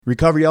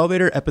Recovery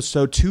Elevator,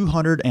 episode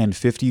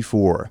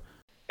 254.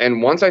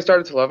 And once I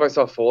started to love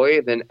myself fully,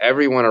 then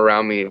everyone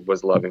around me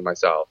was loving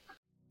myself.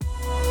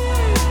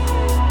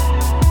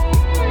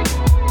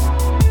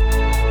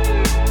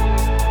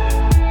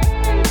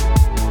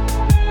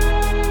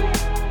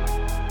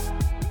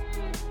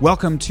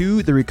 Welcome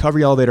to the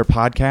Recovery Elevator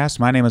podcast.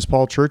 My name is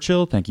Paul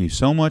Churchill. Thank you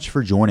so much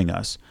for joining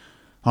us.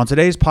 On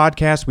today's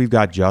podcast, we've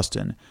got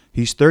Justin.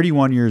 He's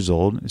 31 years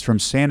old. He's from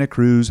Santa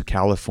Cruz,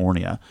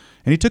 California.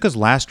 And he took his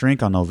last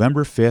drink on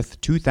November 5th,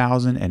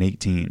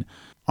 2018.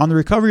 On the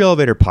Recovery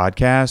Elevator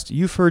podcast,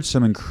 you've heard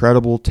some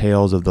incredible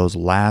tales of those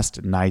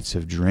last nights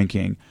of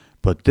drinking.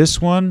 But this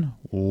one,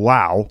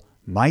 wow,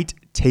 might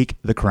take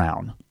the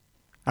crown.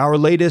 Our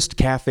latest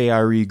Cafe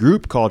RE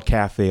group, called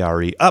Cafe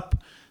RE Up,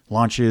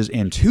 launches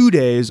in 2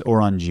 days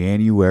or on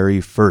January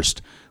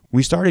 1st.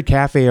 We started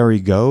Cafe RE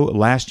Go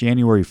last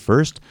January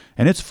 1st,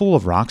 and it's full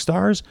of rock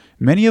stars,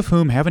 many of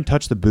whom haven't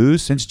touched the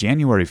booze since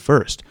January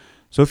 1st.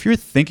 So if you're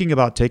thinking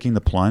about taking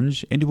the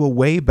plunge into a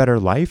way better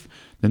life,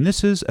 then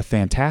this is a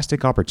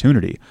fantastic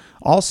opportunity.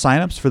 All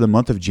signups for the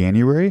month of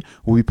January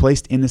will be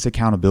placed in this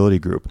accountability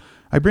group.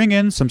 I bring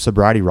in some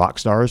sobriety rock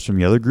stars from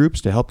the other groups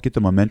to help get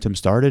the momentum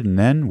started, and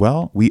then,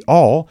 well, we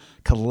all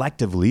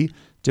collectively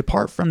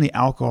depart from the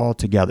alcohol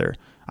together.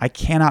 I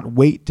cannot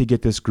wait to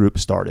get this group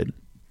started.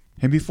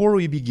 And before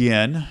we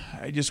begin,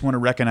 I just want to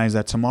recognize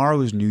that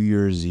tomorrow is New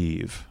Year's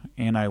Eve.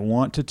 And I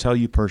want to tell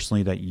you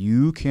personally that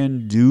you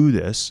can do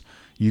this.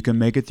 You can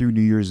make it through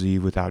New Year's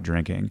Eve without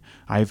drinking.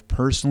 I've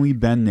personally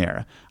been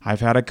there. I've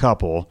had a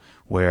couple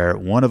where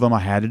one of them I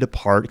had to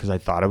depart because I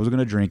thought I was going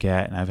to drink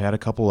at, and I've had a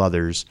couple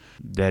others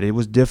that it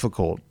was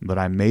difficult, but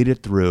I made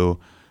it through,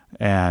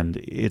 and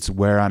it's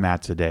where I'm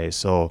at today.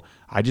 So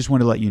I just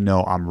want to let you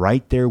know I'm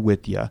right there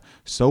with you.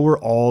 So are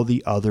all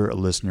the other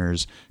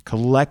listeners.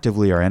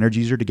 Collectively, our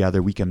energies are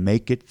together. We can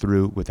make it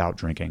through without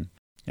drinking.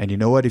 And you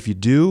know what? If you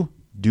do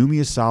me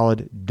a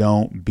solid.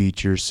 Don't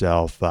beat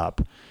yourself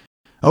up.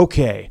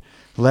 Okay,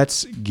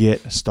 let's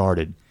get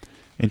started.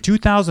 In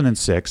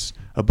 2006,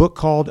 a book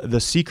called The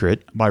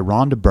Secret by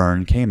Rhonda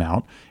Byrne came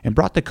out and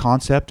brought the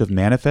concept of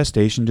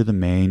manifestation to the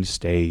main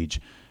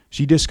stage.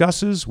 She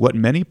discusses what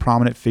many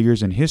prominent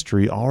figures in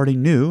history already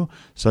knew,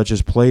 such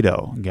as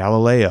Plato,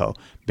 Galileo,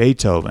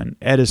 Beethoven,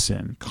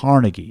 Edison,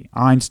 Carnegie,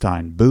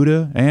 Einstein,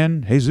 Buddha,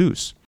 and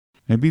Jesus.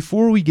 And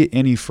before we get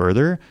any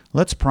further,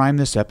 let's prime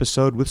this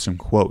episode with some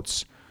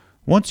quotes.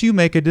 Once you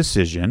make a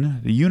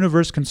decision, the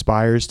universe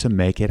conspires to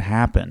make it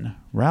happen.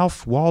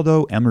 Ralph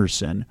Waldo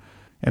Emerson.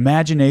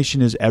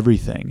 Imagination is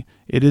everything.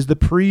 It is the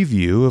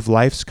preview of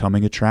life's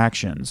coming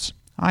attractions.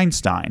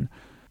 Einstein.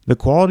 The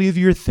quality of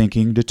your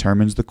thinking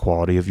determines the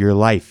quality of your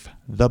life.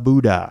 The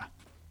Buddha.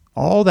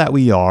 All that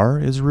we are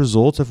is a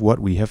result of what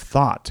we have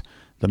thought.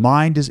 The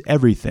mind is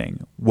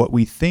everything. What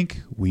we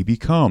think, we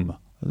become.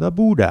 The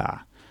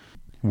Buddha.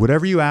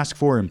 Whatever you ask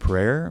for in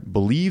prayer,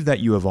 believe that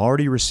you have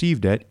already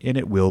received it and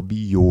it will be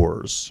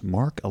yours.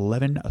 Mark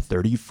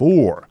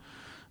 11:34.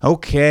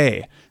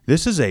 Okay,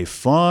 this is a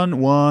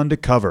fun one to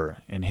cover.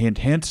 And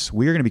hint,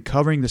 we are going to be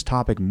covering this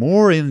topic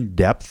more in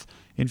depth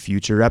in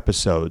future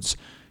episodes.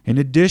 In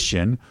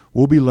addition,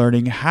 we'll be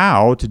learning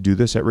how to do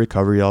this at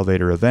Recovery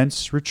Elevator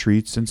events,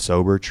 retreats, and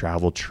sober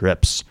travel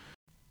trips.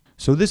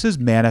 So this is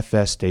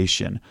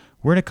manifestation.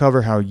 We're going to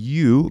cover how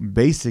you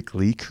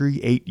basically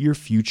create your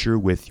future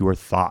with your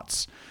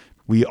thoughts.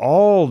 We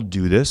all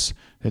do this.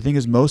 The thing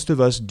is, most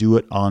of us do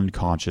it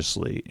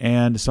unconsciously,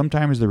 and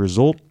sometimes the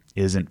result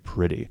isn't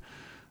pretty.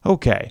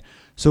 Okay,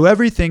 so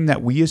everything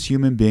that we as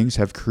human beings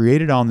have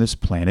created on this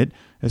planet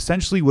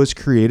essentially was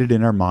created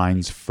in our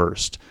minds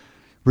first.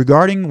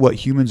 Regarding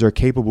what humans are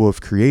capable of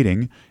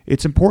creating,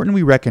 it's important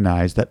we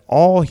recognize that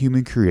all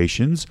human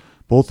creations,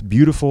 both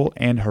beautiful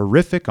and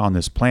horrific on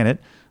this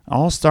planet,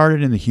 all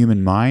started in the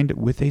human mind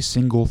with a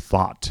single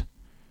thought.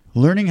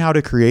 Learning how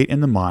to create in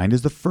the mind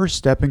is the first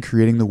step in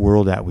creating the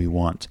world that we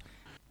want.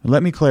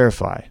 Let me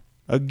clarify.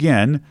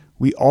 Again,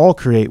 we all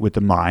create with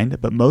the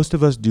mind, but most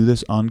of us do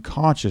this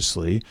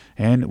unconsciously,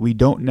 and we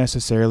don't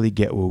necessarily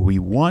get what we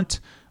want,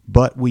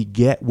 but we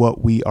get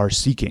what we are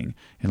seeking.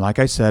 And like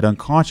I said,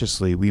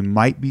 unconsciously, we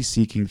might be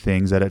seeking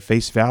things that at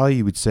face value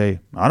you would say,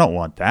 I don't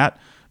want that,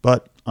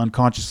 but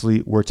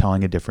unconsciously we're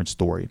telling a different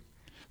story.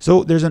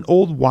 So there's an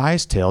old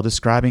wise tale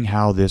describing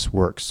how this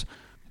works.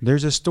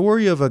 There's a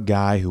story of a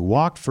guy who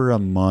walked for a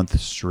month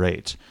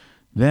straight.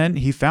 Then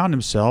he found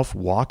himself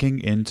walking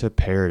into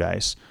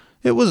paradise.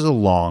 It was a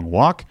long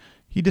walk.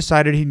 He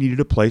decided he needed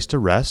a place to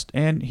rest,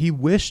 and he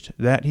wished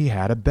that he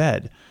had a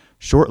bed.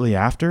 Shortly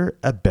after,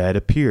 a bed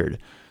appeared.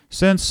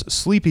 Since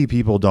sleepy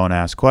people don't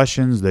ask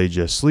questions, they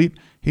just sleep,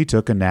 he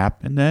took a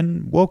nap and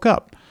then woke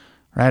up.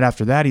 Right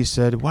after that, he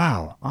said,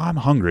 wow, I'm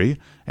hungry,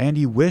 and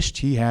he wished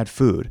he had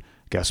food.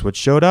 Guess what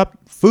showed up?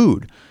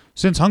 Food.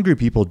 Since hungry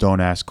people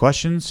don't ask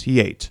questions, he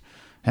ate.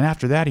 And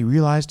after that, he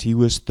realized he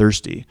was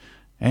thirsty.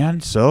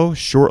 And so,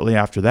 shortly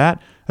after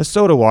that, a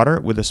soda water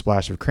with a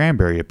splash of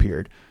cranberry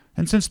appeared.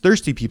 And since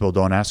thirsty people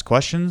don't ask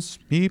questions,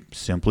 he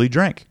simply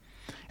drank.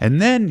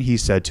 And then he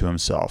said to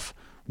himself,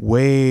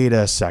 wait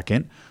a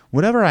second,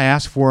 Whatever I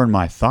ask for in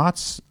my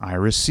thoughts, I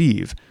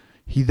receive.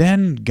 He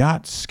then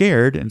got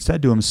scared and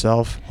said to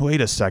himself,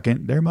 wait a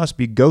second, there must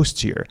be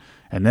ghosts here.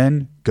 And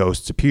then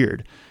ghosts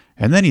appeared.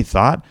 And then he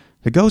thought,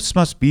 the ghosts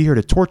must be here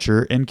to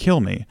torture and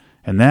kill me.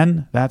 And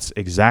then that's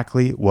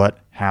exactly what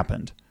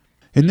happened.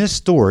 In this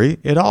story,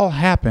 it all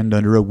happened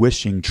under a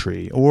wishing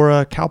tree or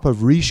a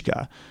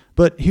kalpavrishka.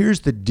 But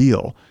here's the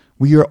deal.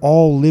 We are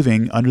all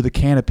living under the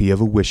canopy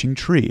of a wishing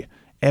tree.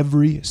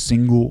 Every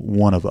single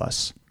one of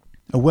us.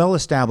 A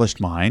well-established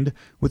mind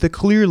with a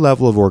clear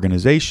level of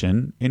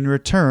organization, in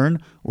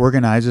return,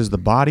 organizes the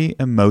body,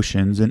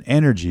 emotions, and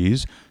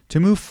energies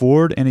to move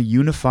forward in a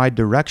unified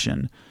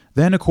direction.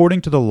 Then, according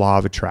to the law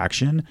of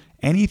attraction,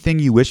 anything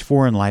you wish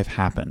for in life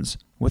happens,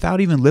 without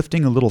even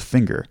lifting a little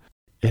finger.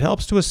 It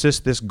helps to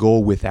assist this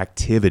goal with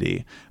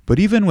activity, but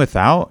even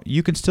without,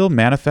 you can still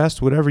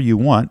manifest whatever you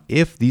want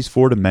if these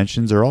 4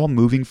 dimensions are all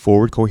moving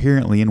forward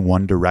coherently in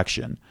one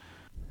direction.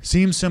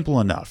 Seems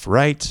simple enough,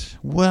 right?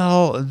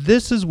 Well,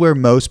 this is where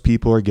most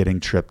people are getting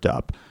tripped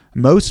up.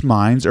 Most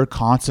minds are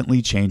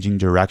constantly changing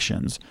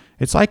directions.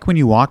 It's like when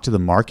you walk to the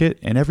market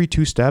and every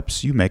 2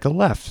 steps you make a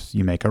left,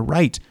 you make a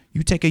right,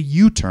 you take a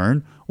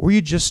U-turn, or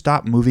you just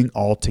stop moving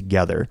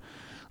altogether.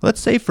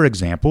 Let's say, for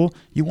example,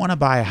 you want to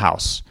buy a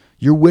house.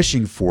 You're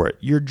wishing for it,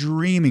 you're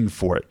dreaming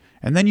for it,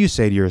 and then you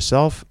say to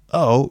yourself,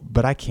 oh,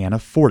 but I can't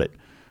afford it.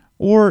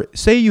 Or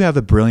say you have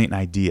a brilliant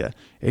idea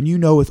and you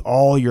know with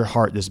all your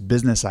heart this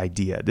business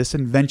idea, this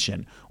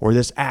invention, or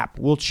this app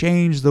will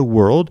change the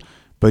world,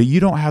 but you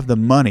don't have the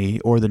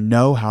money or the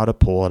know-how to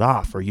pull it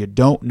off, or you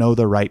don't know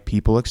the right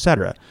people,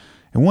 etc.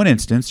 In one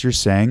instance, you're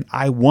saying,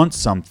 I want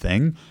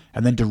something,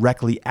 and then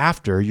directly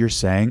after, you're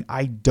saying,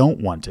 I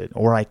don't want it,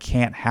 or I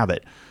can't have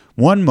it.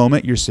 One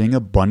moment you're seeing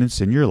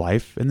abundance in your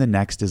life, and the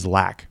next is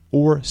lack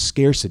or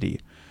scarcity.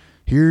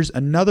 Here's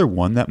another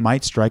one that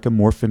might strike a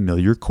more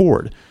familiar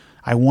chord.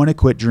 I want to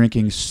quit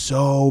drinking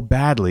so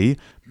badly,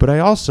 but I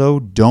also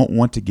don't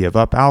want to give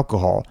up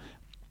alcohol.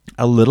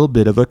 A little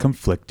bit of a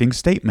conflicting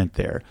statement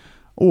there.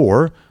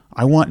 Or,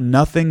 I want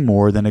nothing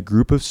more than a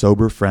group of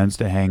sober friends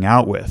to hang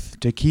out with,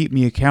 to keep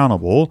me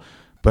accountable,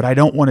 but I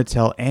don't want to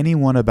tell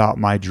anyone about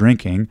my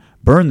drinking,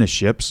 burn the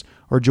ships,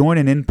 or join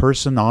an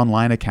in-person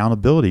online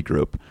accountability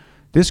group.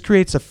 This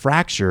creates a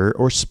fracture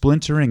or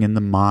splintering in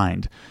the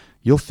mind.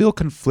 You'll feel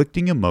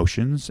conflicting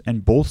emotions,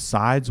 and both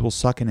sides will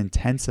suck an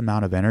intense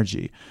amount of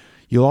energy.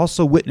 You'll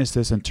also witness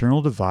this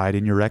internal divide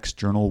in your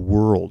external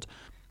world.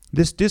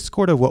 This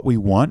discord of what we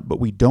want but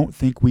we don't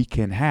think we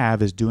can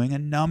have is doing a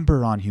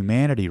number on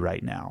humanity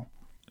right now.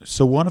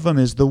 So one of them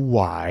is the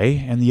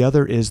why and the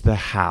other is the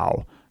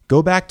how.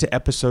 Go back to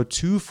episode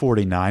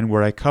 249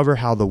 where I cover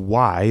how the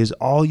why is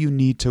all you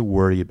need to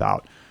worry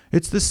about.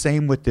 It's the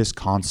same with this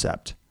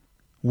concept.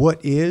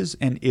 What is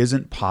and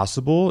isn't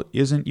possible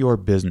isn't your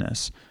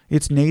business.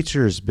 It's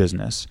nature's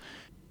business.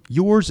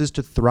 Yours is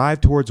to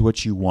thrive towards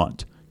what you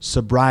want.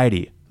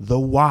 Sobriety, the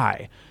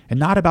why, and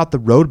not about the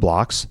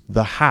roadblocks,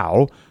 the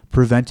how,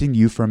 preventing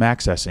you from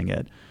accessing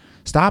it.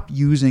 Stop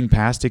using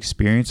past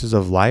experiences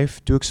of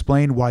life to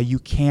explain why you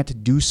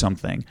can't do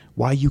something,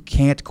 why you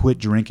can't quit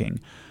drinking.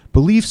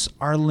 Beliefs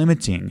are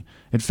limiting.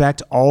 In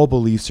fact, all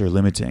beliefs are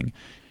limiting.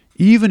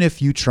 Even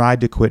if you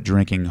tried to quit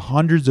drinking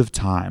hundreds of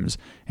times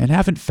and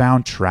haven't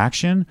found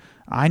traction,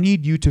 I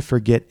need you to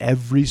forget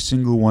every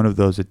single one of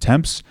those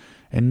attempts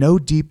and know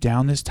deep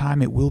down this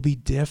time it will be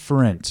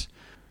different.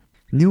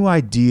 New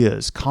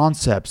ideas,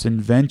 concepts,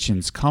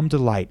 inventions come to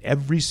light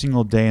every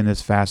single day in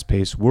this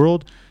fast-paced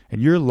world,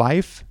 and your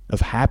life of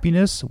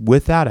happiness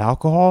without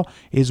alcohol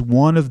is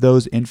one of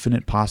those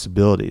infinite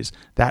possibilities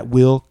that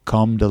will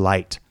come to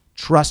light.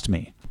 Trust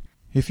me.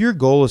 If your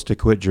goal is to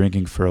quit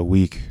drinking for a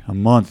week, a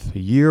month, a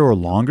year, or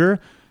longer,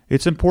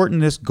 it's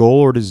important this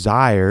goal or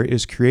desire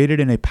is created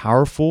in a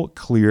powerful,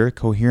 clear,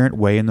 coherent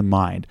way in the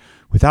mind,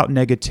 without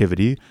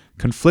negativity,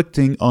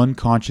 conflicting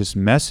unconscious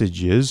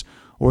messages,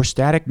 or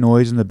static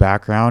noise in the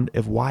background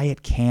of why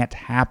it can't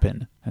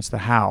happen. That's the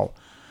how.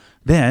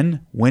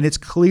 Then, when it's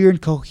clear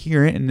and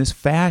coherent in this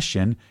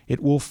fashion,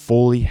 it will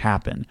fully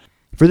happen.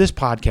 For this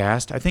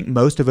podcast, I think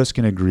most of us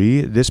can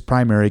agree this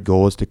primary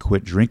goal is to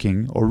quit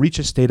drinking or reach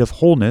a state of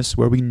wholeness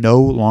where we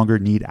no longer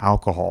need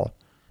alcohol.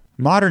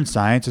 Modern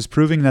science is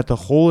proving that the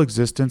whole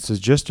existence is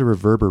just a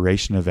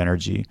reverberation of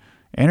energy.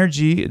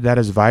 Energy that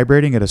is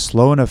vibrating at a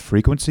slow enough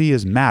frequency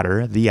is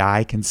matter the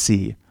eye can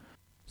see.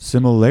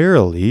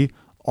 Similarly,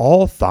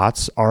 all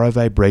thoughts are a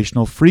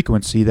vibrational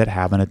frequency that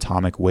have an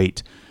atomic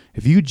weight.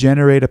 If you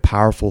generate a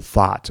powerful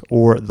thought,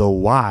 or the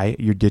why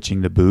you're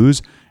ditching the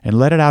booze, and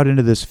let it out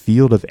into this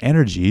field of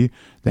energy,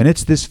 then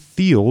it's this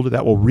field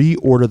that will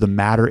reorder the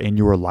matter in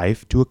your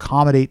life to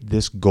accommodate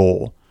this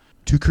goal.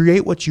 To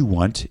create what you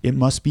want, it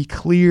must be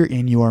clear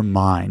in your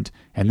mind,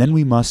 and then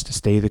we must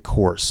stay the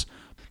course.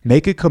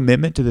 Make a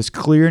commitment to this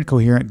clear and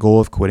coherent goal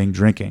of quitting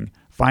drinking,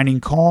 finding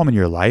calm in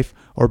your life,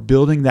 or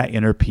building that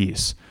inner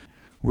peace.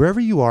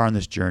 Wherever you are on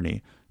this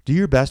journey, do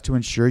your best to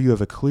ensure you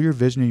have a clear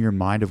vision in your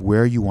mind of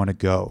where you want to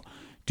go.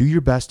 Do your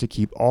best to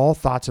keep all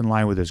thoughts in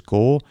line with this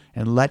goal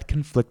and let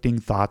conflicting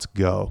thoughts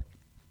go.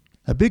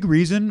 A big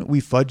reason we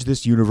fudge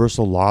this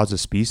universal law as a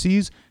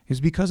species is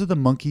because of the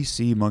monkey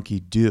see, monkey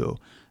do.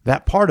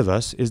 That part of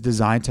us is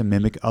designed to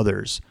mimic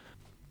others.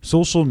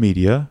 Social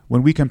media,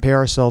 when we compare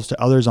ourselves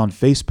to others on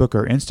Facebook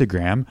or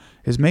Instagram,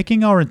 is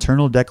making our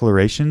internal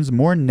declarations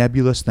more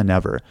nebulous than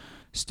ever.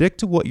 Stick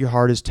to what your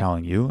heart is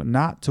telling you,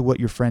 not to what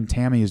your friend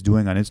Tammy is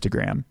doing on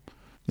Instagram.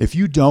 If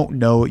you don't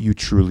know what you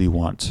truly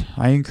want,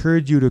 I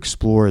encourage you to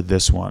explore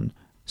this one.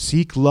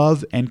 Seek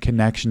love and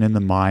connection in the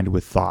mind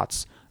with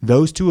thoughts.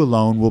 Those two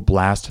alone will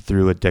blast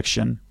through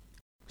addiction.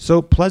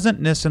 So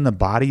pleasantness in the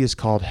body is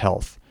called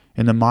health.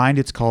 In the mind,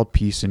 it's called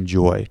peace and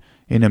joy.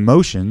 In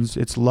emotions,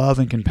 it's love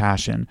and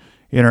compassion.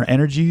 In our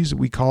energies,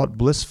 we call it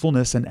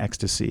blissfulness and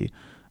ecstasy.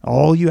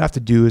 All you have to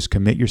do is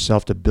commit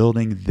yourself to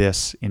building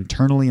this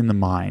internally in the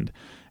mind.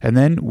 And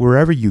then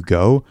wherever you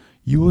go,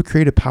 you will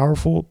create a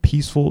powerful,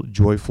 peaceful,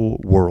 joyful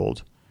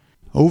world.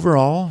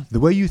 Overall, the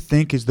way you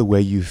think is the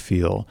way you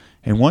feel.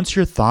 And once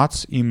your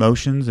thoughts,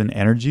 emotions, and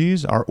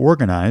energies are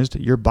organized,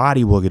 your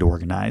body will get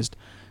organized.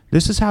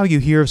 This is how you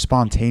hear of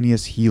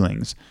spontaneous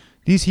healings.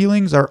 These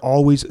healings are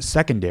always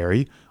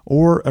secondary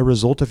or a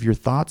result of your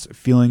thoughts,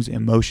 feelings,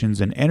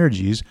 emotions, and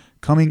energies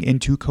coming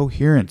into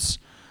coherence.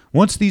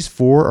 Once these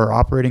four are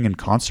operating in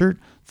concert,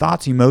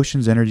 thoughts,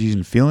 emotions, energies,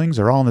 and feelings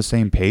are all on the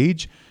same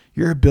page,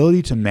 your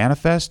ability to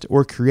manifest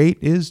or create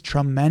is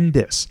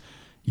tremendous.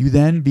 You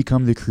then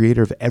become the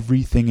creator of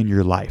everything in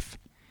your life.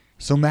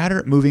 So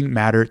moving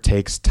matter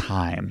takes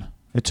time.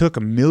 It took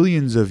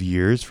millions of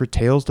years for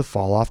tails to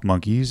fall off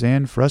monkeys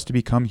and for us to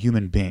become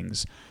human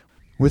beings.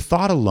 With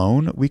thought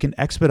alone, we can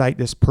expedite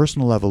this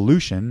personal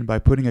evolution by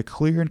putting a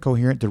clear and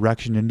coherent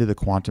direction into the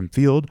quantum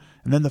field,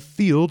 and then the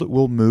field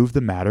will move the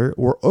matter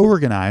or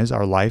organize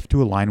our life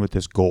to align with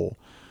this goal.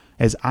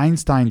 As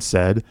Einstein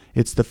said,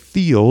 it's the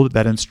field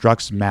that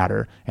instructs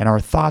matter, and our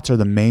thoughts are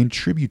the main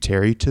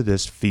tributary to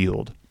this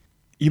field.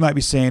 You might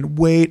be saying,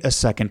 wait a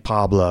second,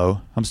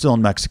 Pablo. I'm still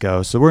in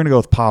Mexico, so we're going to go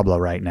with Pablo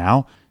right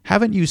now.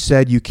 Haven't you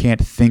said you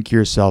can't think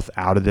yourself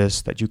out of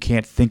this, that you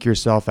can't think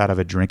yourself out of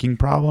a drinking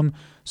problem?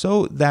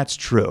 So that's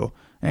true.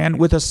 And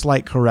with a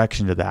slight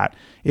correction to that,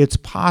 it's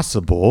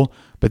possible,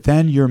 but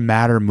then you're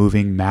matter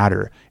moving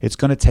matter. It's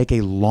going to take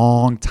a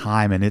long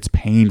time and it's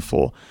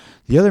painful.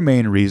 The other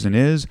main reason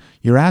is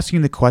you're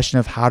asking the question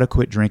of how to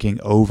quit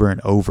drinking over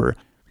and over.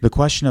 The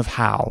question of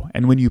how.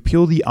 And when you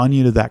peel the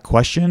onion of that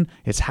question,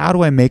 it's how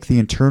do I make the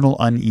internal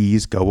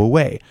unease go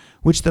away,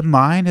 which the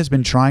mind has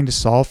been trying to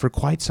solve for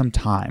quite some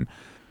time.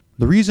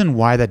 The reason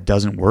why that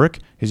doesn't work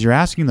is you're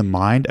asking the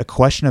mind a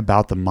question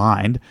about the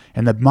mind,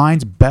 and the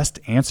mind's best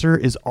answer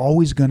is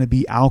always going to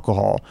be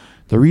alcohol.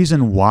 The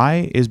reason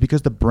why is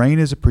because the brain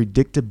is a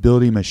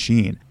predictability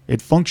machine.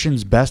 It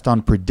functions best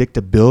on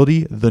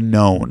predictability, the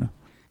known.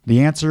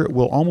 The answer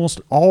will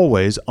almost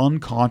always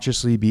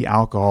unconsciously be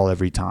alcohol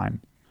every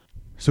time.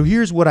 So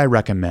here's what I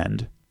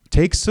recommend.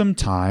 Take some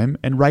time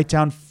and write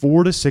down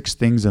 4 to 6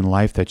 things in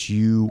life that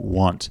you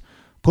want.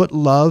 Put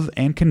love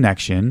and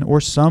connection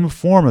or some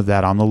form of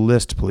that on the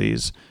list,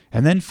 please.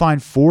 And then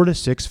find 4 to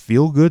 6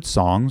 feel-good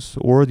songs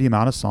or the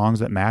amount of songs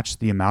that match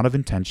the amount of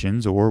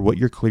intentions or what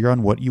you're clear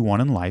on what you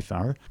want in life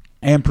are.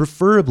 And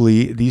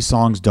preferably, these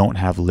songs don't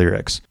have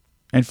lyrics.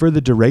 And for the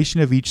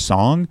duration of each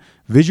song,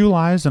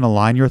 visualize and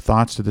align your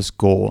thoughts to this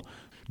goal.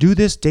 Do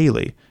this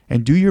daily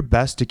and do your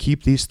best to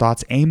keep these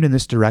thoughts aimed in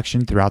this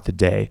direction throughout the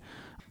day.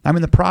 I'm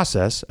in the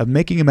process of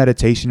making a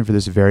meditation for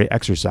this very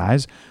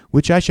exercise,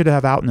 which I should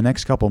have out in the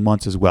next couple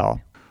months as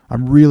well.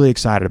 I'm really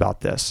excited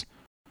about this.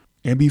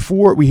 And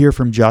before we hear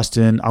from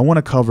Justin, I want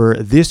to cover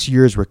this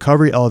year's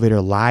Recovery Elevator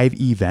live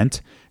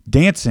event,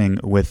 Dancing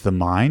with the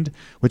Mind,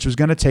 which was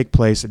going to take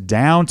place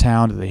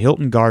downtown at the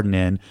Hilton Garden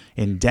Inn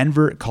in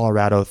Denver,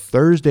 Colorado,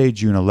 Thursday,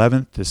 June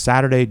 11th to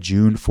Saturday,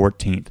 June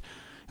 14th.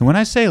 And when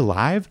I say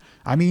live,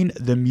 I mean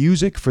the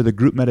music for the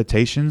group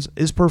meditations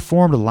is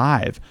performed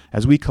live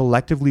as we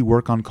collectively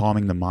work on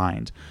calming the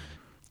mind.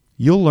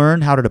 You'll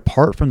learn how to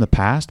depart from the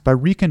past by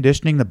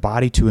reconditioning the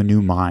body to a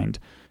new mind.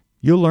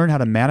 You'll learn how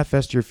to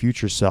manifest your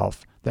future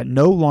self that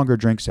no longer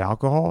drinks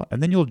alcohol,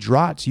 and then you'll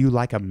draw it to you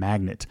like a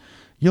magnet.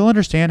 You'll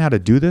understand how to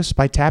do this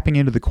by tapping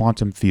into the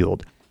quantum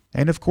field.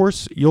 And of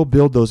course, you'll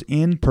build those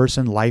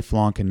in-person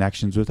lifelong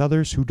connections with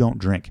others who don't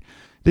drink.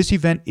 This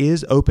event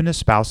is open to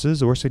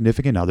spouses or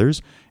significant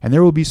others, and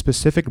there will be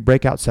specific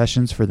breakout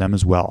sessions for them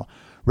as well.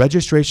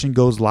 Registration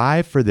goes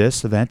live for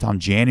this event on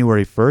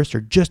January 1st, or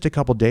just a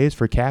couple days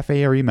for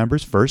Cafe RE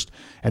members first,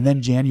 and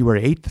then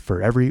January 8th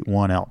for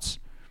everyone else.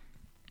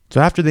 So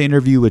after the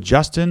interview with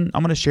Justin,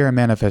 I'm going to share a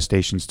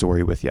manifestation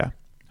story with you.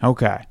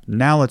 Okay,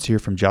 now let's hear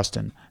from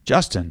Justin.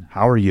 Justin,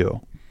 how are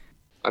you?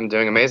 I'm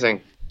doing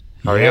amazing.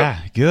 How are you? Yeah,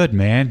 good,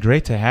 man.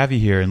 Great to have you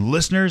here. And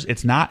listeners,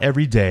 it's not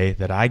every day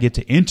that I get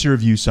to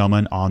interview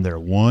someone on their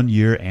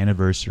 1-year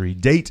anniversary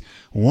date,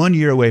 1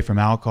 year away from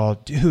alcohol.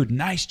 Dude,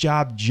 nice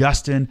job,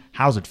 Justin.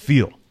 How's it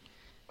feel?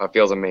 It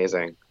feels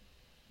amazing.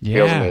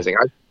 Yeah. Feels amazing.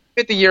 I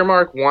hit the year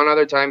mark one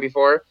other time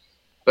before,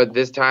 but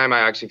this time I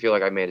actually feel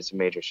like I made some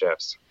major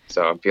shifts.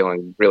 So I'm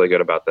feeling really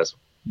good about this.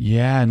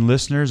 Yeah, and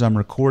listeners, I'm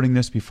recording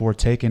this before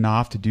taking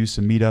off to do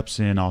some meetups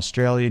in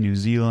Australia, New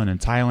Zealand, and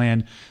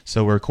Thailand.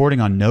 So we're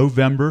recording on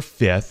November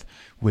 5th,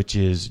 which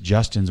is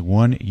Justin's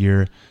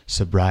 1-year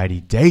sobriety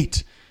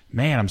date.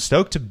 Man, I'm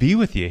stoked to be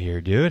with you here,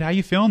 dude. How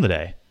you feeling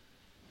today?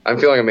 I'm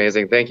feeling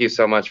amazing. Thank you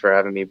so much for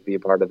having me be a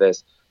part of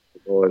this.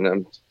 And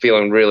I'm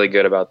feeling really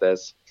good about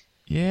this.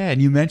 Yeah, and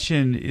you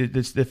mentioned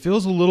it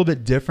feels a little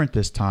bit different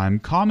this time.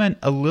 Comment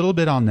a little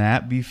bit on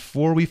that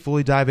before we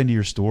fully dive into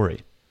your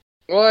story.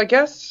 Well, I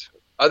guess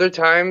other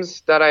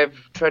times that I've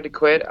tried to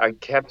quit, I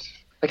kept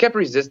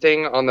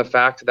resisting on the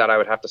fact that I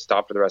would have to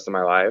stop for the rest of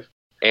my life.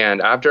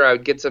 And after I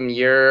would get a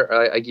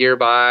year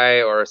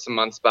by or some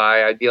months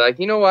by, I'd be like,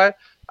 you know what?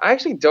 I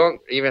actually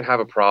don't even have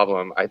a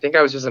problem. I think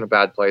I was just in a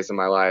bad place in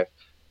my life.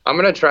 I'm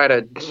gonna try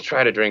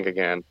to drink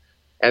again.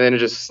 And then it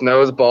just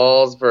snows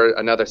balls for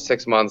another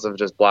 6 months of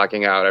just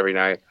blacking out every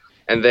night.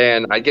 And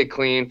then I'd get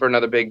clean for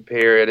another big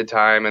period of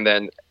time. And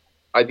then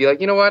I'd be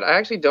like, you know what? I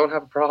actually don't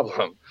have a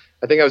problem.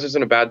 I think I was just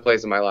in a bad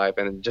place in my life.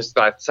 And just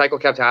that cycle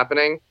kept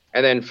happening.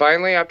 And then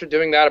finally, after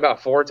doing that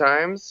about 4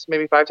 times,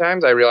 maybe 5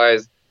 times, I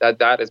realized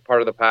that is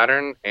part of the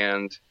pattern.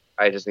 And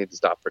I just need to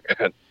stop for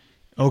good.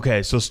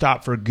 Okay, so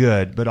stop for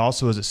good, but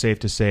also is it safe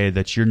to say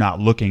that you're not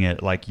looking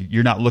at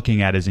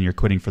as in you're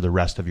quitting for the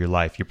rest of your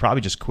life? You're probably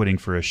just quitting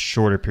for a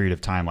shorter period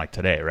of time like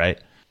today, right?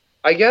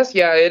 I guess,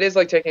 yeah, it is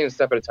like taking a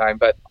step at a time.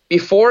 But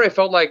before, it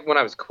felt like when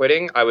I was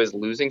quitting, I was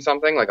losing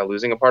something, like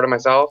losing a part of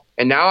myself.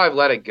 And now I've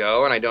let it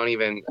go, and I don't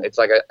even, it's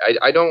like,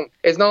 I don't,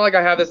 it's not like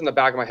I have this in the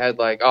back of my head,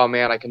 like, oh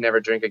man, I can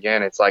never drink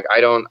again. It's like, I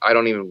don't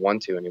even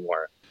want to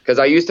anymore. Because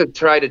I used to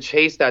try to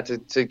chase that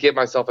to get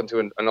myself into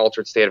an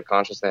altered state of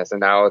consciousness. And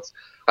now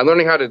I'm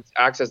learning how to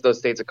access those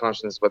states of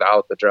consciousness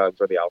without the drugs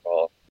or the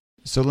alcohol.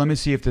 So let me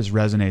see if this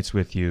resonates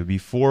with you.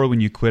 Before,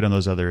 when you quit on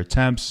those other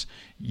attempts,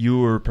 you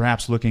were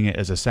perhaps looking at it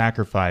as a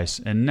sacrifice.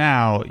 And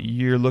now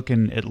you're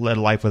looking at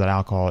life without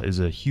alcohol as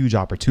a huge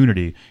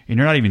opportunity. And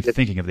you're not even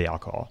thinking of the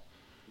alcohol.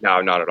 No,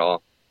 not at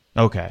all.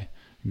 Okay,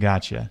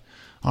 gotcha.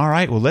 All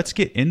right, well, let's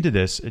get into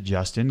this,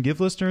 Justin.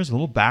 Give listeners a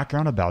little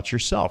background about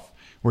yourself.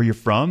 Where you're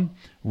from,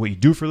 what you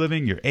do for a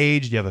living, your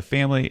age, do you have a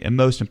family, and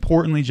most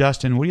importantly,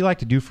 Justin, what do you like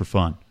to do for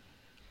fun?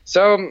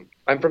 So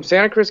I'm from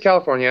Santa Cruz,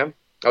 California.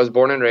 I was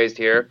born and raised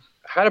here.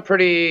 Had a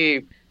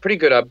pretty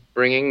good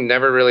upbringing.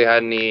 Never really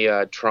had any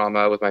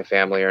trauma with my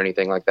family or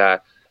anything like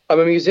that. I'm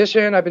a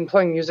musician. I've been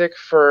playing music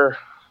for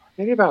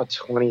maybe about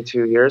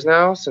 22 years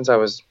now, since I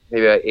was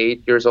maybe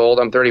 8 years old.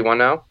 I'm 31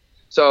 now.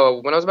 So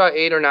when I was about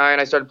 8 or 9,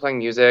 I started playing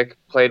music,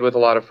 played with a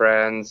lot of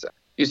friends,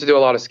 used to do a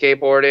lot of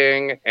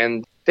skateboarding,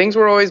 and things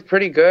were always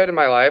pretty good in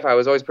my life. I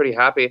was always pretty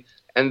happy.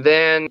 And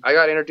then I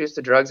got introduced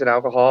to drugs and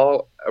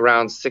alcohol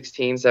around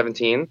 16,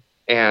 17.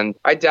 And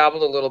I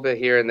dabbled a little bit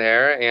here and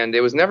there, and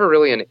it was never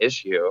really an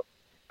issue.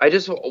 I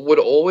just would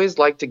always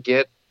like to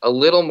get a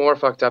little more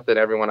fucked up than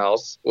everyone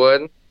else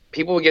would.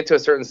 People would get to a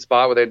certain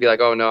spot where they'd be like,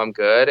 oh, no, I'm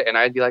good. And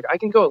I'd be like, I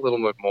can go a little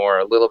bit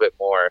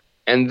more.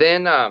 And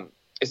then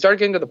it started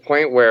getting to the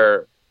point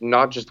where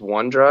not just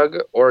one drug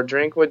or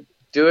drink would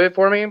do it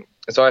for me.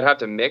 So I'd have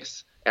to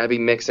mix. And I'd be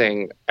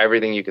mixing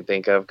everything you could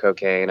think of: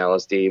 cocaine,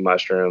 LSD,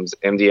 mushrooms,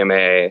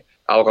 MDMA,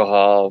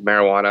 alcohol,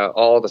 marijuana,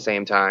 all at the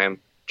same time,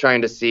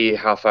 trying to see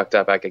how fucked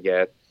up I could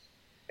get.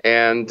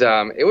 And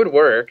it would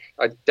work.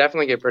 I'd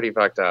definitely get pretty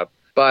fucked up.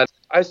 But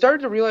I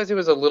started to realize it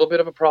was a little bit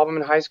of a problem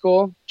in high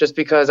school, just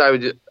because I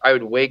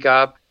would wake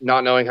up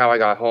not knowing how I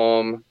got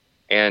home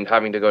and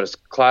having to go to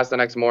class the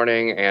next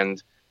morning.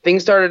 And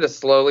things started to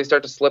slowly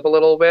start to slip a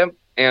little bit.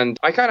 And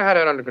I kind of had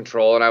it under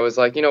control. And I was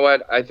like, you know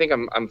what? I think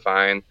I'm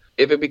fine.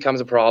 If it becomes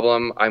a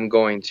problem, I'm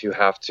going to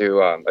have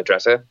to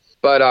address it.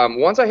 But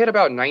once I hit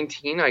about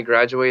 19, I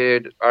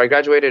graduated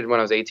when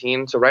I was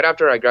 18. So right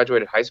after I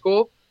graduated high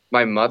school,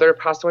 my mother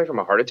passed away from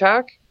a heart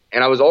attack.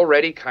 And I was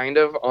already kind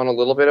of on a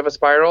little bit of a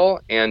spiral.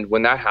 And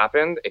when that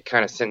happened, it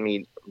kind of sent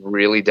me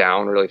really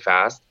down really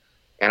fast.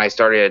 And I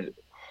started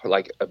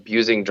like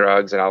abusing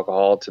drugs and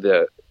alcohol to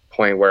the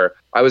point where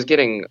I was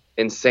getting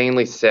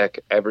insanely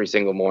sick every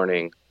single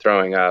morning,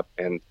 throwing up,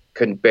 and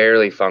couldn't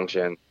barely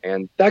function.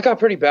 And that got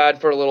pretty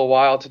bad for a little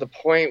while, to the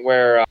point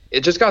where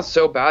it just got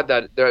so bad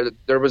that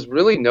there was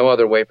really no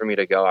other way for me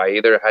to go. I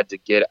either had to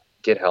get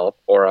help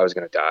or I was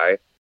going to die.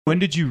 When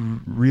did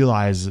you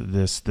realize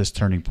this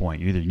turning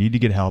point? You either need to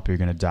get help or you're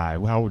going to die.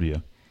 How old were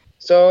you?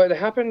 So it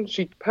happened,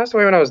 she passed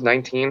away when I was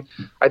 19.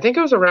 I think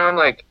it was around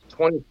like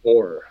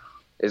 24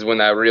 is when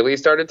that really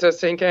started to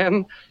sink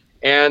in.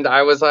 And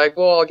I was like,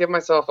 well, I'll give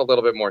myself a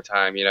little bit more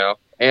time, you know?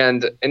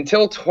 And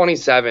until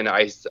 27,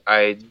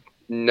 I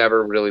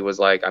never really was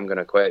like, I'm going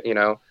to quit, you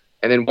know?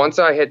 And then once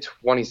I hit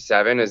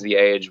 27 is the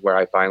age where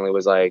I finally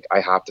was like,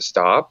 I have to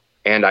stop.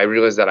 And I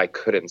realized that I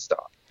couldn't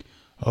stop.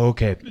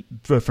 Okay.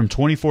 From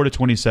 24 to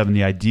 27,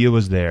 the idea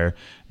was there,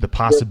 the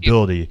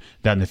possibility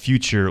that in the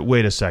future,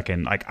 wait a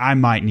second, like I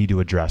might need to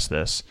address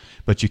this,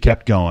 but you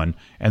kept going.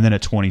 And then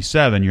at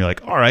 27, you're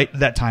like, all right,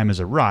 that time has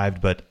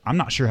arrived, but I'm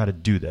not sure how to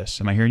do this.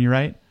 Am I hearing you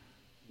right?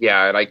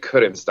 Yeah, and I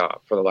couldn't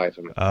stop for the life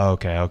of me.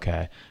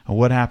 Okay. And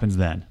what happens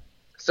then?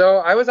 So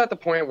I was at the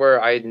point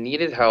where I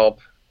needed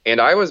help And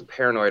I was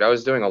paranoid. I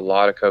was doing a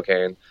lot of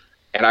cocaine,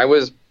 and I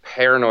was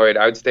paranoid.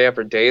 I would stay up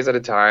for days at a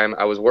time.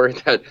 I was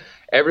worried that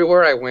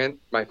everywhere I went,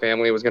 my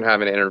family was going to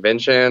have an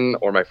intervention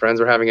or my friends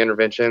were having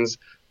interventions.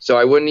 So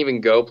I wouldn't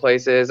even go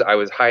places. I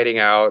was hiding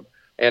out,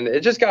 and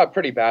it just got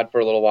pretty bad for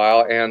a little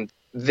while. And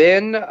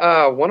then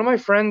one of my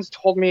friends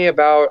told me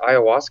about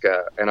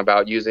ayahuasca and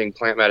about using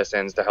plant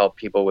medicines to help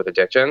people with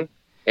addiction.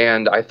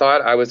 And I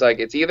thought, I was like,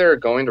 it's either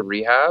going to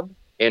rehab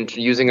and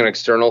using an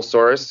external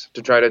source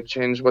to try to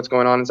change what's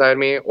going on inside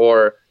me,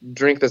 or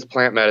drink this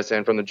plant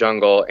medicine from the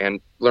jungle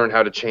and learn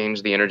how to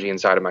change the energy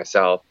inside of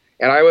myself.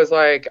 And I was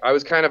like, I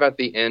was kind of at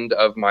the end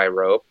of my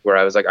rope where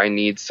I was like, I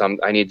need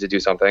to do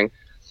something.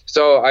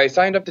 So I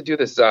signed up to do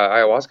this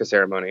ayahuasca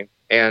ceremony,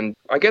 and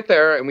I get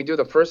there and we do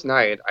the first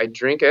night. I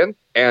drink it,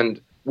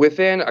 and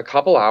within a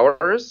couple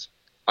hours,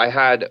 I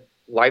had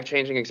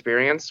life-changing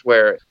experience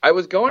where I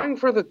was going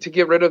to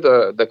get rid of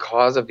the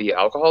cause of the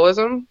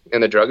alcoholism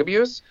and the drug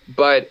abuse,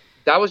 but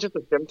that was just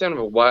a symptom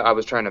of what I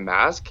was trying to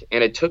mask,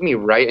 and it took me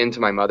right into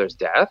my mother's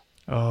death.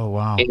 Oh,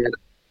 wow.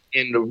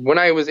 And when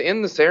I was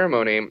in the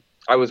ceremony,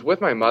 I was with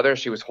my mother.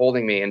 She was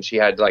holding me, and she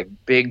had like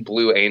big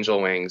blue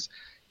angel wings,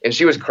 and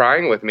she was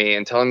crying with me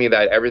and telling me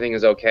that everything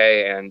is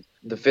okay, and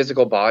the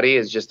physical body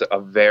is just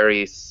a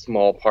very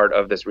small part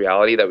of this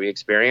reality that we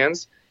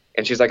experience.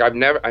 And she's like, I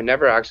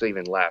never actually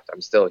even left. I'm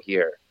still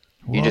here.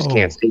 Whoa. You just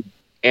can't see.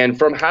 And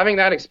from having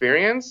that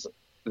experience,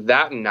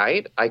 that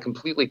night, I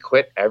completely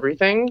quit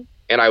everything,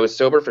 and I was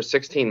sober for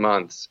 16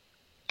 months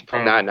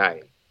from that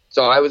night.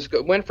 So I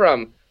went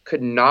from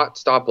could not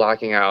stop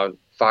blacking out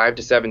 5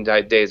 to 7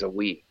 days a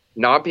week,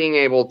 not being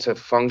able to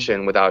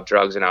function without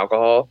drugs and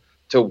alcohol,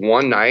 to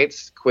one night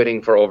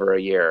quitting for over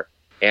a year,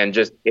 and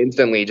just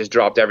instantly just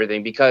dropped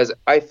everything because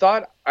I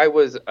thought I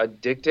was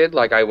addicted,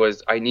 like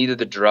I needed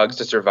the drugs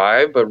to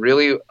survive, but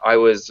really I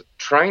was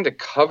trying to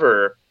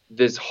cover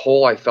this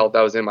hole I felt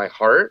that was in my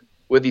heart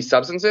with these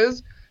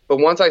substances. But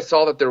once I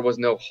saw that there was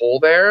no hole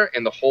there,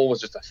 and the hole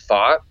was just a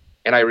thought,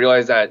 and I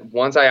realized that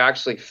once I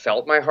actually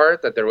felt my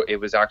heart, that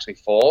it was actually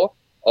full,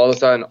 all of a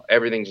sudden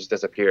everything just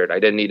disappeared. I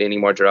didn't need any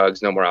more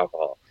drugs, no more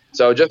alcohol.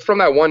 So just from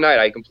that one night,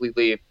 I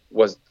completely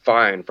was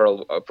fine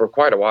for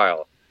quite a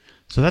while.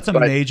 So that's a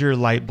major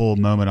light bulb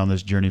moment on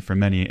this journey for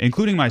many,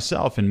 including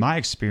myself and my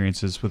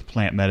experiences with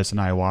plant medicine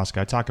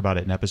ayahuasca. I talk about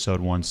it in episode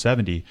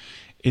 170.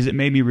 It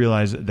made me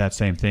realize that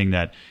same thing,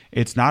 that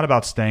it's not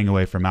about staying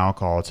away from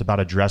alcohol. It's about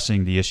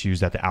addressing the issues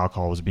that the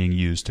alcohol was being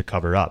used to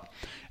cover up.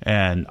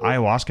 And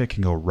ayahuasca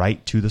can go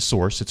right to the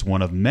source. It's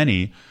one of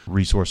many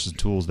resources and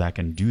tools that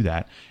can do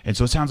that. And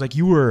so it sounds like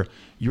you were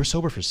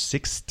sober for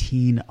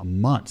 16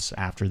 months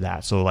after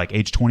that. So like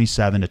age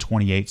 27 to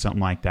 28, something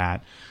like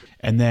that.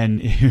 And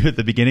then at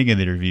the beginning of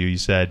the interview, you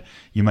said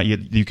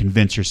you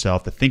convince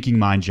yourself, the thinking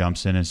mind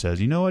jumps in and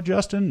says, you know what,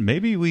 Justin,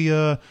 maybe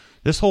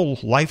this whole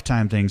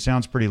lifetime thing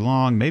sounds pretty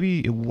long. Maybe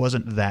it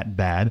wasn't that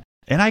bad.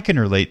 And I can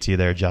relate to you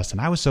there, Justin.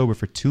 I was sober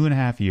for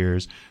 2.5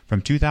 years,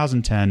 from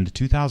 2010 to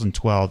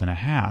 2012 and a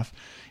half.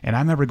 And I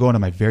remember going to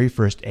my very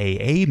first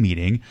AA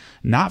meeting,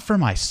 not for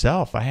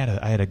myself. I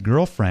had a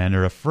girlfriend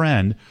or a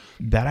friend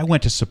that I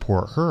went to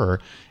support her.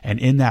 And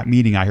in that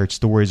meeting, I heard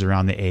stories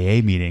around the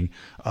AA meeting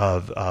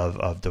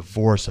of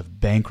divorce, of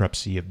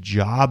bankruptcy, of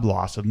job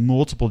loss, of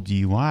multiple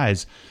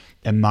DUIs.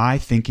 And my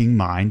thinking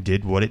mind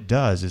did what it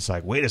does. It's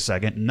like, wait a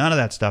second, none of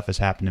that stuff has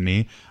happened to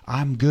me.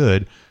 I'm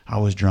good. I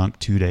was drunk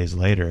 2 days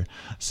later.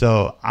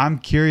 So I'm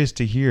curious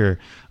to hear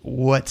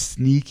what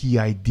sneaky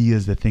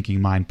ideas the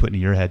thinking mind put in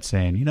your head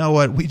saying, you know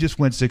what, we just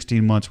went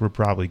 16 months, we're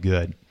probably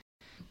good.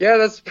 Yeah,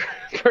 that's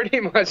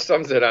pretty much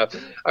sums it up.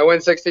 I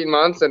went 16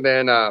 months, and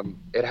then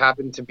it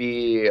happened to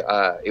be,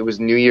 it was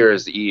New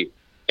Year's Eve.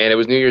 And it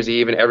was New Year's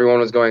Eve, and everyone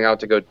was going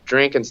out to go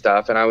drink and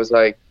stuff. And I was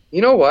like,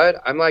 you know what?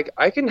 I'm like,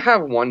 I can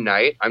have one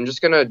night. I'm just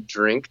going to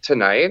drink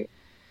tonight,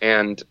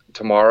 and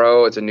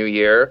tomorrow it's a new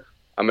year.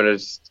 I'm going to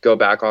just go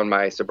back on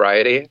my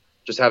sobriety,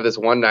 just have this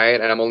one night,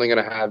 and I'm only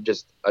going to have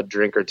just a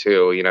drink or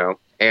two, you know?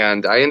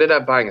 And I ended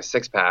up buying a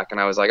 6-pack, and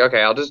I was like,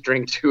 okay, I'll just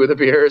drink 2 of the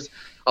beers.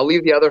 I'll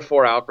leave the other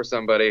 4 out for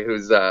somebody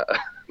who's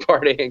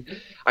partying.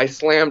 I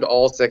slammed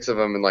all 6 of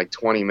them in like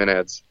 20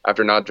 minutes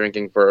after not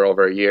drinking for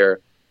over a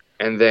year.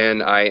 And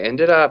then I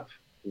ended up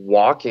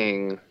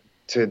walking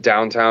to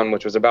downtown,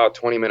 which was about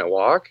a 20-minute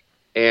walk.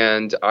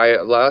 And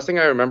last thing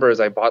I remember is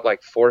I bought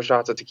like 4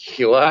 shots of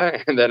tequila,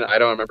 and then I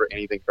don't remember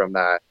anything from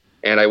that.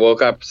 And I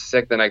woke up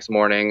sick the next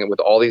morning with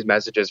all these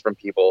messages from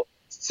people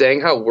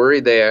saying how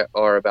worried they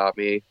are about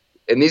me.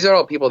 And these are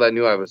all people that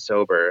knew I was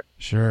sober.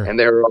 Sure. And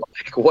they were all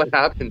like, what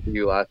happened to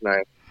you last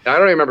night? And I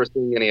don't remember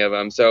seeing any of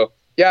them. So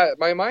yeah,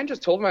 my mind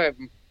just told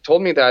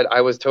me that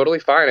I was totally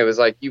fine. It was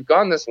like, you've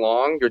gone this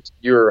long,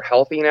 you're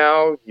healthy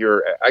now,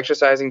 you're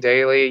exercising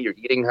daily, you're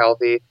eating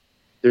healthy.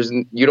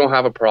 You don't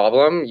have a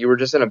problem. You were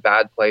just in a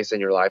bad place in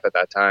your life at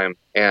that time.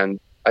 And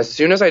as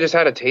soon as I just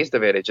had a taste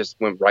of it, it just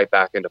went right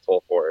back into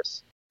full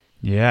force.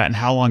 Yeah. And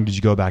how long did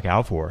you go back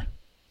out for?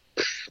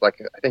 Like,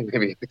 I think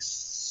maybe like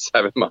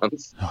 7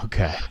 months.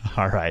 Okay.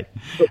 All right.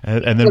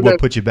 And then what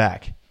put you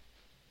back?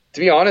 To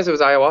be honest, it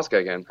was ayahuasca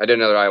again. I did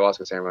another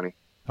ayahuasca ceremony.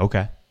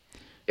 Okay.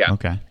 Yeah.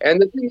 Okay.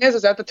 And the thing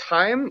is at the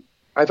time,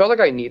 I felt like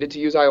I needed to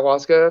use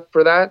ayahuasca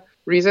for that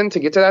reason to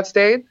get to that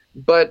state.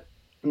 But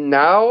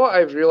now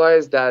I've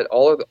realized that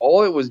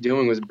all it was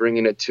doing was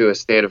bringing it to a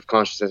state of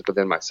consciousness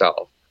within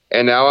myself.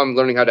 And now I'm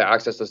learning how to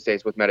access those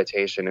states with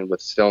meditation and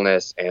with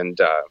stillness and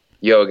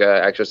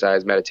yoga,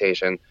 exercise,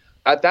 meditation.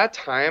 At that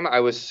time, I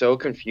was so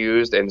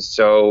confused and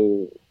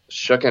so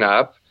shooken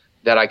up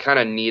that I kind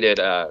of needed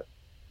a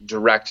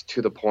direct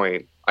to the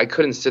point. I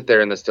couldn't sit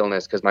there in the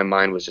stillness because my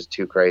mind was just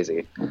too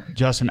crazy.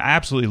 Justin, I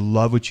absolutely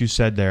love what you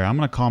said there. I'm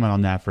going to comment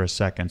on that for a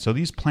second. So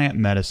these plant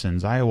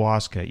medicines,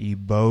 ayahuasca,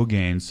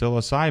 ibogaine,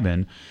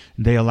 psilocybin,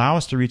 they allow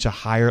us to reach a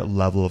higher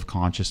level of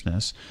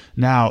consciousness.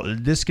 Now,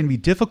 this can be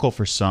difficult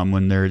for some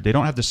when they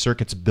don't have the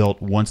circuits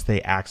built once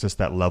they access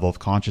that level of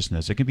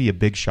consciousness. It can be a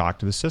big shock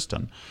to the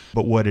system.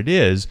 But what it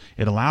is,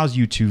 it allows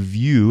you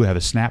to have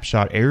a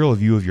snapshot, aerial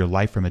view of your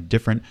life from a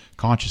different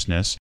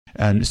consciousness,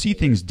 and see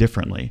things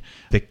differently.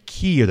 The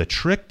key or the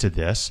trick to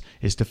this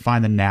is to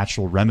find the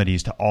natural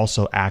remedies to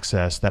also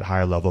access that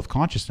higher level of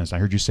consciousness. I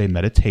heard you say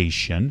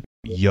meditation.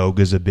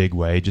 Yoga is a big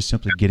way, just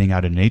simply getting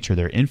out of nature.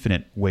 There are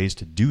infinite ways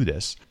to do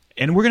this.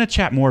 And we're going to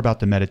chat more about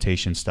the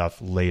meditation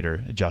stuff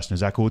later, Justin.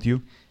 Is that cool with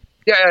you?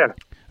 Yeah.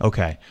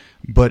 Okay.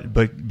 But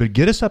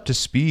get us up to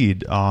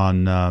speed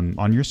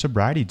on your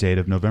sobriety date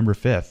of November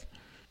 5th.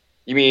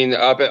 You mean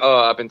up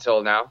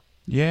until now?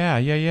 Yeah.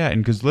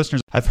 And because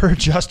listeners, I've heard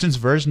Justin's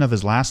version of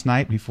his last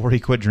night before he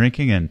quit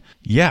drinking, and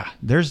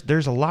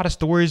there's a lot of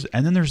stories,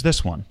 and then there's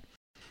this one.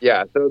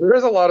 Yeah, so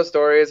there's a lot of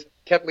stories,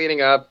 kept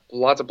leading up,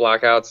 lots of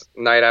blackouts,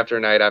 night after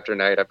night after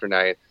night after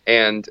night.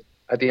 And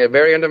at the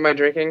very end of my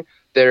drinking,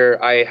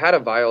 I had a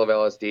vial of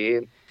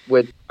LSD,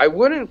 which I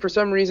wouldn't for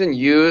some reason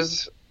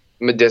use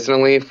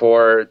medicinally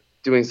for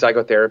doing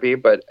psychotherapy,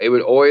 but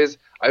I'd always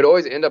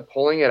end up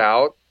pulling it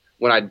out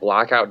when I'd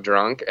black out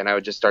drunk, and I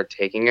would just start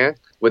taking it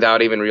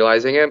without even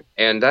realizing it.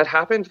 And that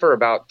happened for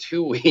about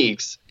 2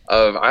 weeks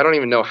of, I don't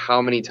even know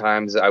how many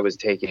times I was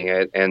taking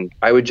it, and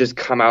I would just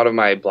come out of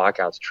my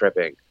blackouts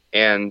tripping.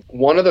 And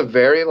one of the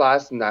very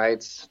last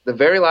night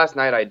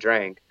I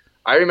drank,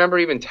 I remember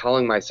even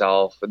telling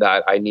myself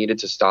that I needed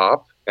to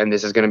stop, and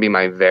this is going to be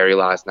my very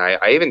last night.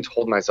 I even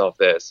told myself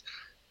this.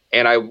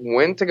 And I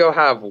went to go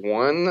have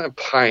 1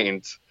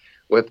 pint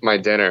with my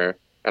dinner,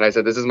 and I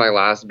said, this is my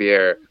last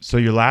beer. So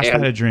your last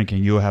night of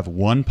drinking, you will have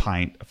 1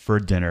 pint for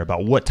dinner.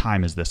 About what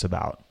time is this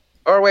about?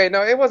 Or wait,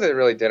 no, it wasn't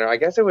really dinner. I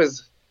guess it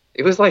was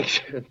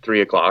like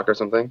 3 o'clock or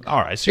something. All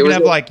right. So you're going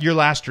to have like your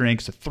last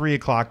drinks, a 3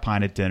 o'clock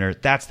pint at dinner.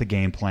 That's the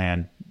game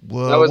plan.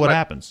 Well, what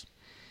happens?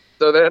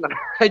 So then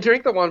I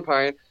drank the 1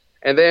 pint,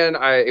 and then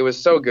it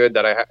was so good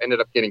that I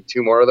ended up getting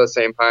 2 more of those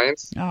same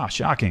pints. Ah,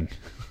 shocking.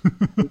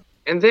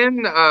 And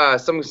then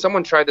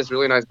someone tried this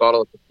really nice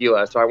bottle of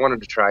tequila, so I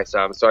wanted to try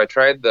some. So I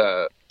tried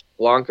the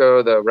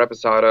Blanco, the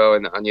Reposado,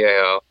 and the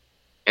Añejo.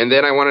 And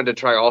then I wanted to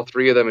try all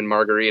 3 of them in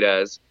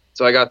margaritas.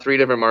 So I got 3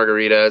 different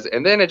margaritas,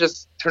 and then it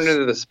just turned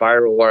into the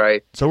spiral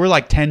where So we're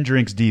like 10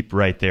 drinks deep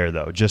right there,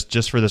 though,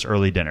 just for this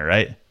early dinner,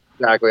 right?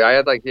 Exactly. I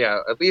had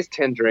at least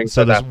 10 drinks.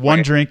 So this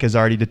 1 drink is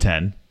already to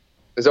 10.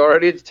 It's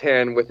already to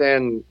 10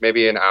 within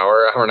maybe an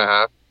hour and a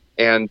half.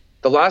 And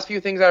the last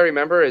few things I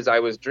remember is I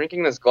was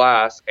drinking this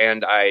glass,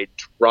 and I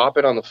drop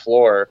it on the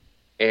floor,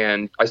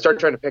 and I start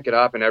trying to pick it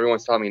up, and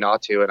everyone's telling me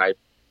not to, and I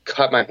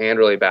cut my hand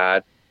really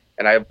bad,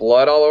 and I have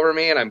blood all over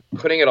me, and I'm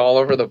putting it all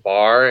over the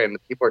bar, and the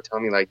people are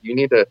telling me, like, you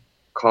need to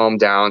calm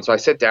down. So I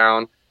sit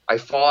down, I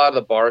fall out of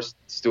the bar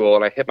stool,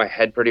 and I hit my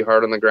head pretty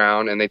hard on the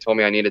ground, and they told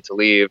me I needed to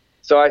leave.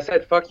 So I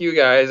said, fuck you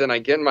guys, and I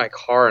get in my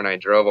car, and I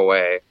drove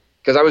away,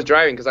 because I was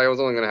driving, because I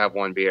was only going to have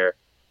 1 beer.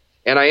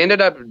 And I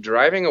ended up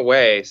driving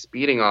away,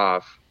 speeding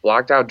off,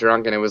 blacked out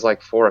drunk, and it was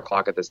like 4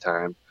 o'clock at this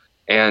time.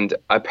 And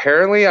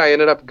apparently I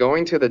ended up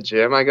going to the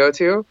gym I go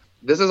to.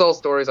 This is all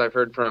stories I've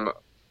heard from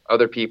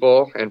other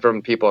people and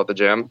from people at the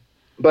gym.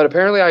 But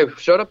apparently I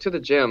showed up to the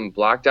gym,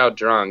 blacked out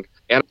drunk.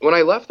 And when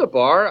I left the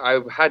bar,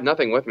 I had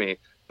nothing with me.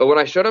 But when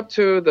I showed up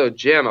to the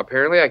gym,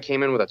 apparently I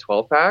came in with a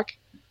 12-pack.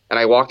 And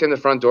I walked in the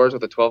front doors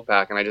with a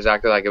 12-pack, and I just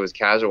acted like it was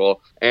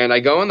casual. And I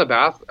go in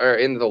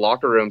the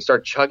locker room,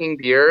 start chugging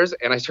beers,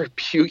 and I start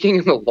puking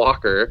in the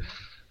locker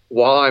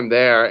while I'm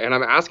there. And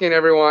I'm asking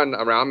everyone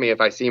around me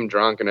if I seem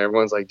drunk, and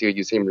everyone's like, dude,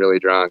 you seem really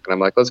drunk. And I'm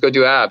like, let's go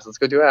do abs.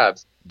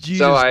 Jesus,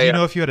 so do you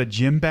know if you had a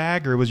gym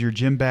bag, or was your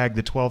gym bag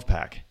the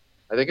 12-pack?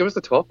 I think it was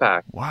the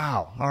 12-pack.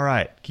 Wow. All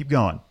right. Keep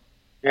going.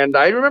 And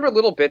I remember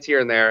little bits here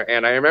and there.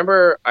 And I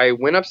remember I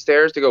went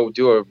upstairs to go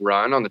do a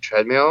run on the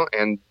treadmill,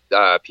 and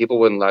people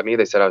wouldn't let me.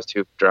 They said I was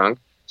too drunk.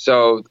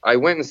 So I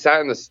went and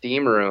sat in the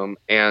steam room,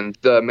 and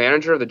the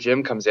manager of the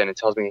gym comes in and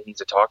tells me he needs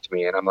to talk to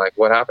me. And I'm like,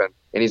 what happened?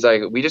 And he's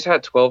like, we just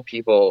had 12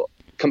 people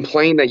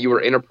complain that you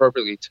were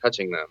inappropriately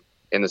touching them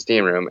in the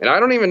steam room. And I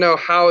don't even know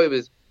how it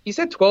was. He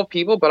said 12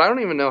 people, but I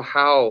don't even know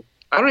how.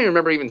 I don't even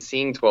remember even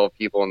seeing 12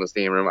 people in the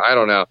steam room. I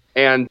don't know.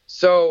 And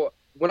so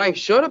when I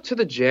showed up to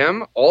the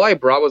gym, all I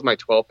brought was my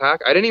 12-pack.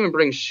 I didn't even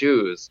bring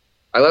shoes.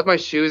 I left my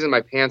shoes and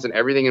my pants and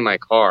everything in my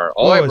car.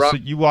 So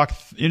you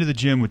walked into the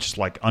gym with just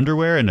like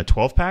underwear and a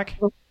 12-pack?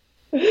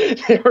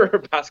 They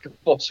were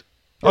basketball shorts.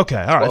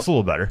 Okay, all right, that's a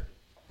little better.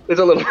 It's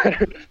a little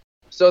better.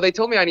 So they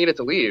told me I needed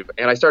to leave,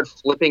 and I started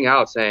flipping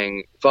out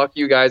saying, fuck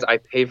you guys, I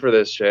pay for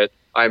this shit.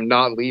 I'm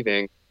not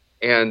leaving.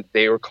 And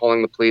they were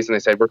calling the police, and they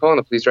said, we're calling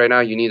the police right now.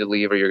 You need to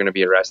leave or you're going to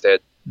be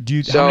arrested.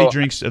 How many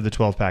drinks of the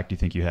 12-pack do you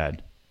think you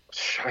had?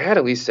 I had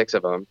at least 6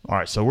 of them. All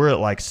right, so we're at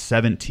like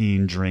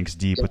 17 drinks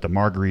deep with the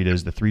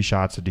margaritas, the 3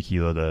 shots of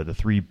tequila, the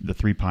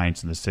three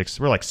pints, and the 6.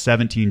 We're like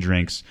 17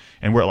 drinks,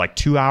 and we're at like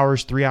 3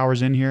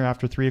 hours in here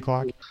after 3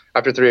 o'clock?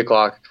 After 3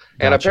 o'clock.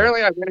 And Gotcha.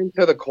 Apparently I went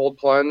into the cold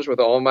plunge with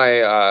all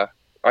my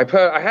I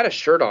had a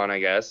shirt on, I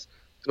guess.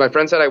 My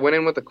friend said I went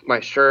in with my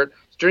shirt,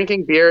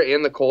 drinking beer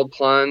in the cold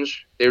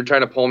plunge. They were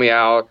trying to pull me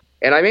out.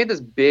 And I made this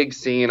big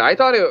scene.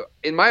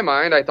 In my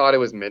mind, I thought it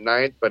was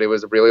midnight, but it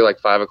was really like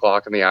 5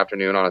 o'clock in the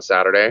afternoon on a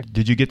Saturday.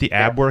 Did you get the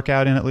ab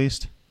workout in at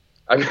least?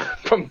 I'm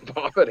from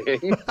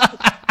vomiting.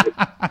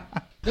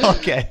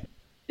 Okay.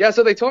 Yeah,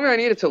 so they told me I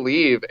needed to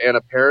leave, and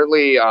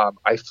apparently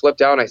I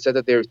flipped out and I said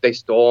that they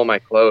stole my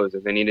clothes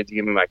and they needed to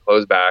give me my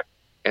clothes back.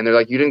 And they're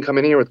like, you didn't come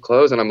in here with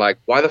clothes? And I'm like,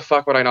 why the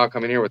fuck would I not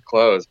come in here with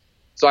clothes?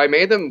 So I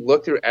made them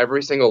look through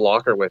every single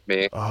locker with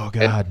me. Oh,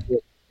 God.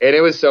 And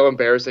it was so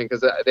embarrassing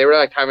because they were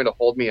like having to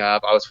hold me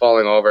up. I was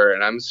falling over,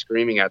 and I'm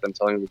screaming at them,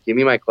 telling them, give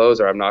me my clothes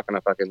or I'm not going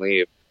to fucking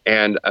leave.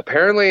 And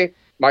apparently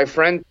my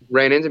friend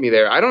ran into me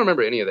there. I don't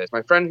remember any of this.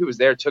 My friend who was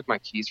there took my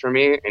keys from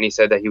me, and he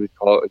said that he would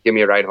give me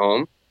a ride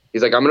home.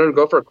 He's like, I'm going to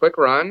go for a quick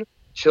run,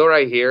 chill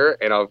right here,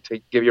 and I'll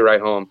give you a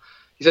ride home.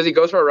 He says he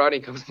goes for a run, he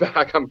comes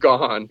back, I'm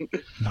gone.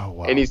 Oh,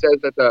 wow. And he says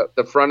that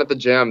the front of the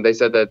gym, they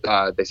said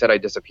I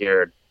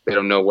disappeared. They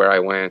don't know where I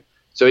went.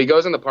 So he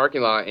goes in the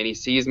parking lot and he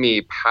sees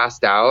me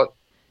passed out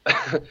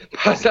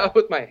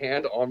with my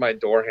hand on my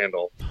door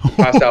handle.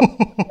 Passed out.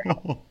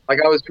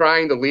 Like I was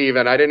trying to leave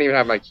and I didn't even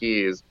have my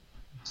keys.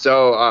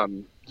 So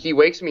he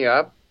wakes me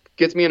up,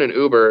 gets me in an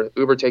Uber.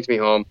 Uber takes me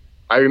home.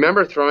 I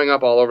remember throwing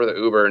up all over the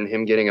Uber and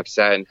him getting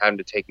upset and having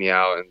to take me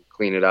out and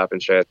clean it up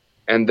and shit.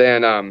 And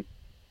then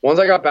once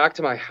I got back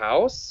to my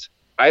house,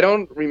 I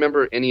don't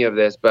remember any of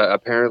this, but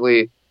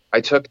apparently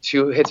I took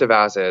 2 hits of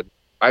acid.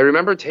 I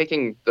remember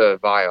taking the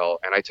vial,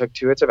 and I took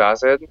 2 hits of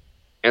acid.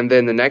 And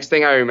then the next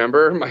thing I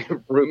remember, my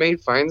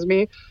roommate finds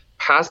me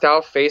passed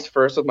out face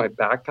first with my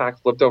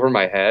backpack flipped over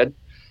my head.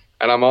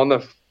 And I'm on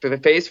the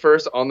face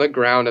first on the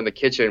ground in the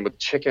kitchen with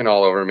chicken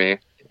all over me.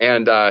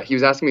 And he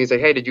was asking me, he's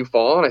like, hey, did you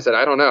fall? And I said,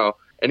 I don't know.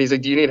 And he's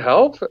like, do you need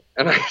help?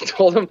 And I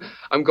told him,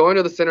 I'm going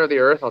to the center of the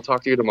earth. I'll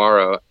talk to you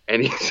tomorrow.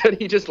 And he said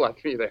he just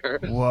left me there.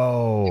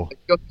 Whoa.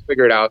 He'll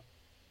figure it out.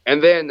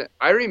 And then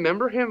I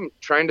remember him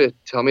trying to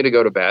tell me to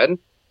go to bed.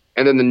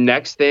 And then the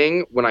next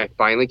thing, when I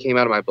finally came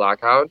out of my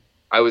blackout,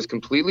 I was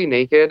completely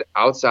naked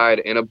outside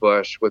in a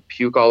bush with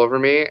puke all over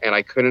me. And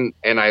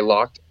I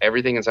locked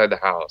everything inside the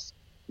house.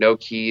 No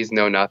keys,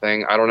 no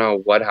nothing. I don't know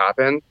what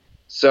happened.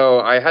 So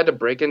I had to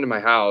break into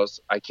my house.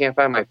 I can't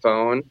find my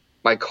phone.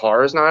 My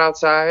car is not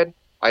outside.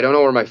 I don't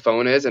know where my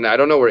phone is, and I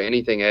don't know where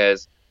anything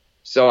is.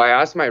 So I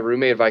asked my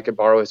roommate if I could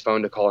borrow his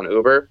phone to call an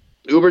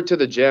Uber to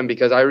the gym,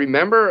 because I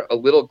remember a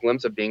little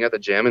glimpse of being at the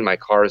gym and my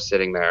car is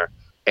sitting there.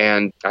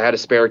 And I had a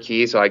spare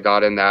key, so I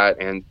got in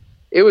that, and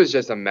it was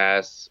just a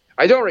mess.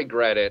 I don't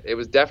regret it. It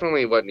was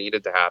definitely what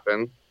needed to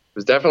happen. It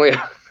was definitely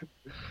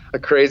a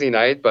crazy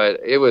night,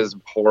 but it was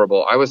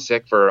horrible. I was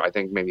sick for, I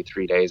think, maybe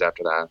 3 days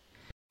after that.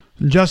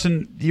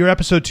 Justin, your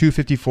episode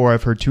 254,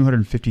 I've heard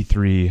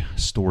 253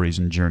 stories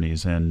and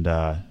journeys, and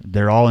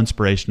they're all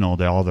inspirational.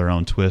 They all have their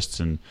own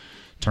twists and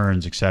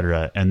turns,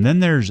 etc. And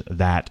then there's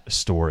that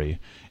story.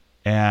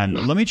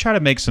 And let me try to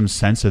make some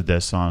sense of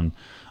this on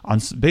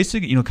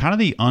basically, kind of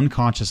the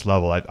unconscious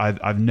level. I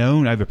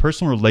have a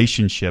personal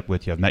relationship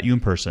with you. I've met you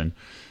in person.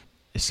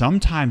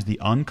 Sometimes the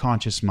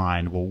unconscious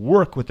mind will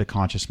work with the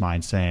conscious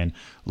mind saying,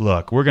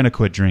 look, we're going to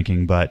quit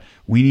drinking, but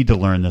we need to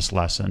learn this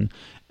lesson.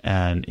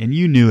 And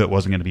you knew it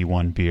wasn't going to be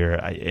one beer.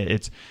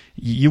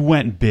 You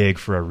went big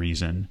for a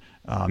reason.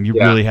 You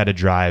really had to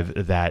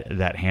drive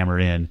that hammer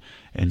in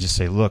and just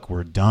say, look,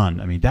 we're done.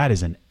 I mean, that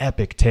is an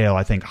epic tale.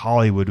 I think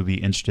Hollywood would be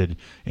interested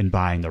in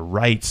buying the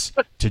rights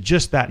to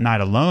just that night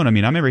alone. I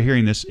mean, I remember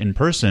hearing this in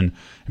person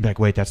and be like,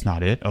 wait, that's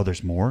not it. Oh,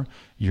 there's more.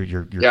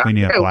 You're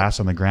cleaning up glass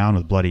on the ground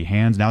with bloody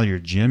hands. Now you're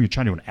at gym. You're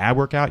trying to do an ab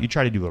workout. You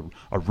try to do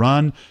a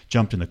run,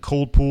 jumped in the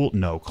cold pool,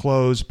 no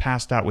clothes,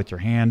 passed out with your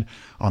hand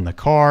on the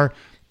car.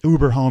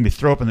 Uber home, you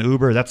throw up in the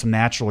Uber. That's a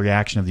natural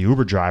reaction of the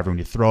Uber driver when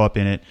you throw up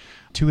in it.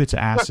 2 hits of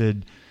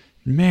acid.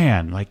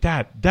 Man, like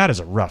that is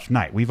a rough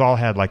night. We've all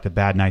had like the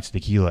bad nights of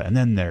tequila, and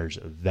then there's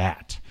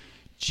that.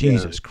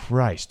 Jesus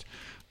Christ.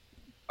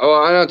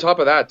 Oh, and on top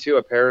of that too,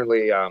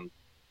 apparently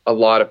a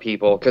lot of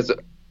people, because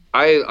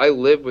I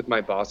live with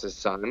my boss's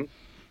son,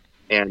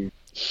 and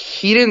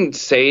he didn't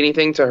say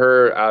anything to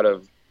her out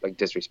of like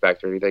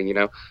disrespect or anything,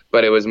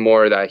 but it was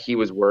more that he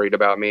was worried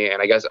about me,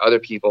 and I guess other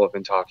people have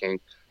been talking.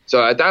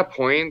 So at that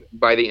point,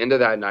 by the end of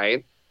that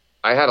night,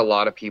 I had a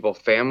lot of people,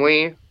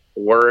 family,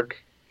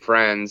 work,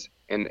 friends,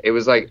 and it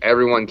was like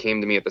everyone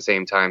came to me at the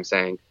same time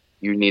saying,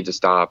 you need to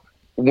stop.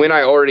 When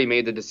I already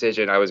made the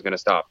decision, I was going to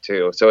stop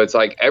too. So it's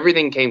like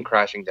everything came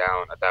crashing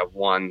down at that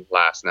one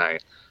last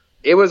night.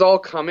 It was all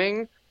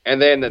coming,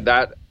 and then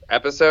that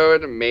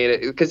episode made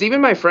it, because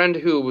even my friend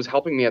who was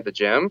helping me at the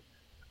gym,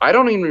 I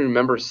don't even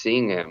remember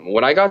seeing him.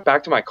 When I got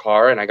back to my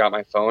car and I got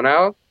my phone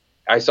out,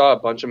 I saw a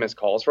bunch of missed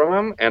calls from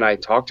him, and I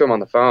talked to him on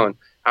the phone,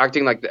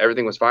 acting like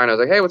everything was fine. I was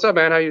like, "Hey, what's up,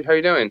 man? How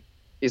you doing?"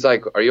 He's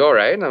like, "Are you all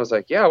right?" And I was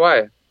like, "Yeah,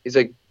 why?" He's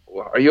like,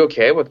 "Are you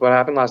okay with what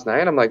happened last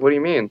night?" I'm like, "What do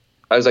you mean?"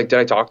 I was like, "Did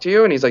I talk to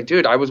you?" And he's like,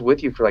 "Dude, I was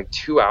with you for like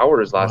 2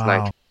 hours last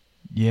night."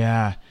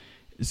 Yeah.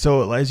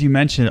 So as you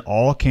mentioned, it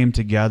all came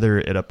together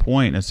at a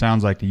point. It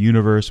sounds like the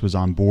universe was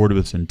on board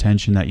with this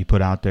intention that you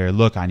put out there.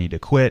 Look, I need to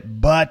quit,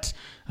 but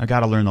I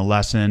got to learn the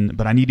lesson,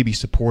 but I need to be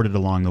supported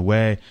along the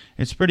way.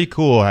 It's pretty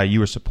cool how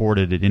you were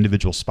supported at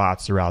individual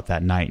spots throughout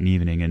that night and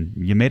evening, and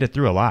you made it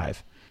through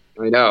alive.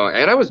 I know.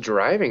 And I was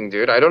driving,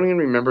 dude. I don't even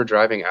remember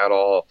driving at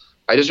all.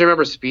 I just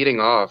remember speeding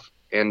off.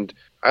 And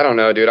I don't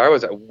know, dude. I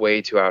was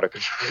way too out of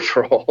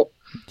control.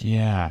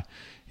 Yeah.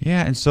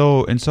 Yeah, and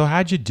so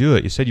how'd you do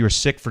it? You said you were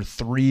sick for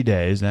 3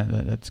 days.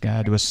 That's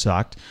got to have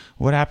sucked.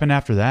 What happened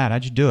after that?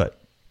 How'd you do it?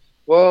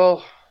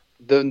 Well,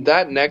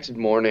 that next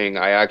morning,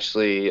 I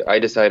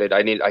decided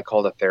I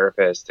called a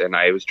therapist, and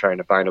I was trying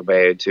to find a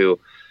way to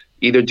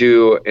either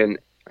do an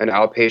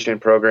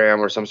outpatient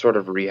program or some sort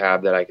of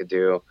rehab that I could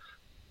do,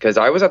 because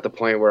I was at the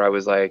point where I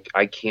was like,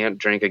 I can't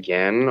drink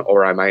again,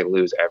 or I might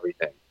lose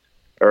everything,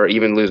 or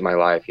even lose my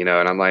life, you know.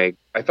 And I'm like,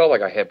 I felt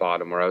like I hit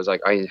bottom, where I was like,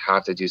 I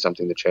have to do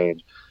something to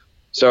change.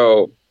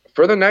 So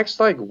for the next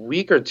like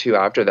week or two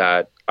after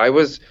that,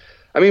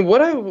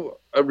 what I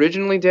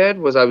originally did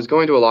was I was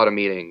going to a lot of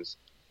meetings,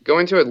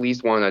 going to at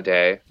least one a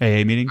day.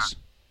 AA meetings?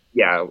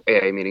 Yeah,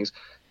 AA meetings.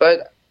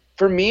 But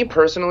for me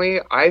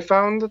personally, I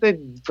found that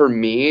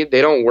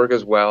they don't work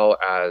as well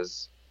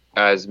as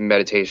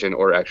meditation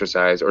or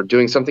exercise or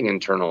doing something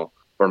internal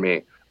for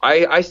me.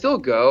 I still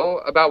go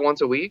about once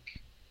a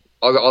week.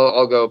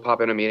 I'll go pop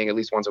in a meeting at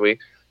least once a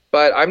week.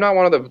 But I'm not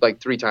one of the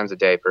like 3 times a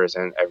day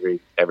person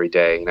every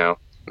day, you know.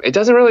 It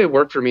doesn't really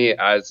work for me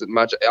as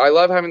much. I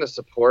love having the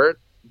support,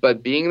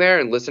 but being there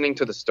and listening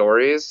to the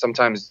stories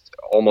sometimes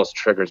almost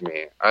triggers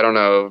me. I don't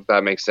know if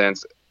that makes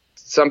sense.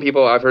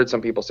 I've heard some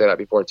people say that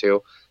before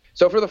too.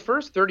 So for the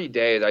first 30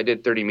 days, I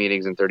did 30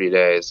 meetings in 30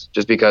 days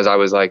just because I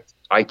was like,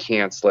 I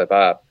can't slip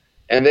up.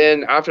 And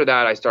then after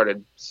that, I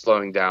started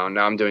slowing down.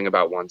 Now I'm doing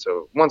about once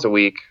a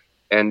week.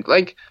 And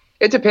like,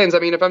 it depends. I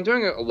mean, if I'm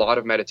doing a lot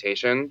of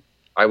meditation,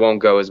 I won't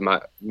go as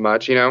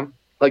much, you know.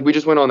 Like we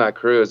just went on that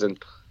cruise, and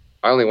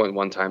I only went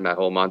one time that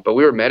whole month, but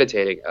we were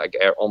meditating like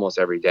almost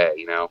every day,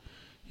 you know.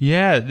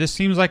 Yeah, this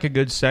seems like a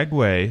good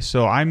segue.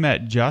 So I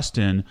met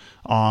Justin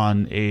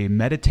on a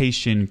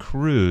meditation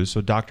cruise.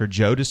 So Dr.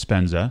 Joe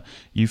Dispenza,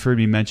 you've heard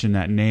me mention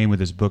that name with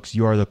his books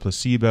You Are the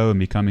Placebo and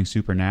Becoming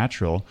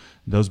Supernatural.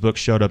 Those books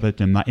showed up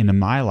into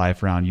my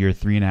life around year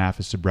 3.5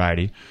 of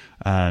sobriety.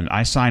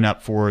 I signed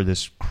up for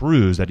this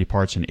cruise that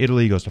departs in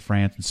Italy, goes to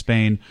France and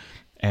Spain.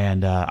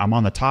 And I'm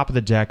on the top of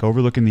the deck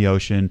overlooking the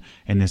ocean,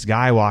 and this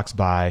guy walks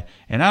by,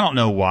 and I don't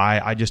know why.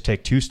 I just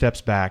take 2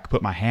 steps back,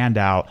 put my hand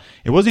out.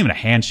 It wasn't even a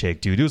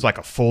handshake, dude. It was like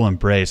a full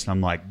embrace. And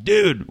I'm like,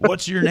 dude,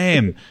 what's your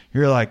name?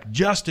 You're like,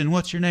 Justin,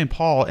 what's your name?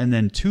 Paul. And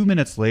then 2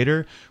 minutes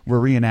later, we're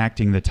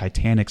reenacting the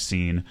Titanic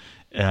scene.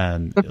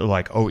 And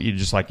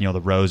just like, you know,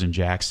 the Rose and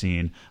Jack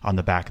scene on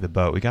the back of the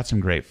boat. We got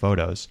some great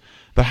photos.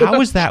 But how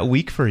was that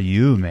week for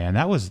you, man?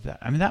 That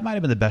might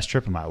have been the best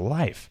trip of my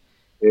life.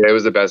 Yeah, it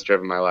was the best trip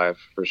of my life,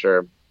 for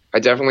sure. I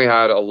definitely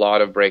had a lot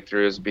of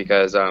breakthroughs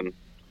because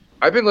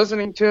I've been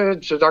listening to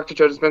Dr.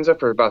 Joe Dispenza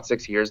for about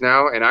 6 years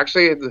now. And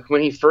actually,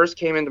 when he first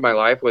came into my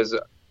life was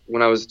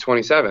when I was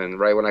 27,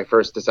 right when I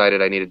first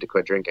decided I needed to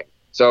quit drinking.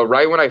 So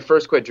right when I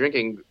first quit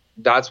drinking,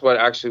 that's what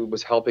actually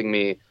was helping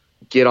me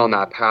get on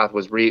that path,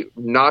 was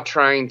not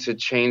trying to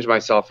change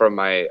myself from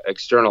my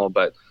external,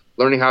 but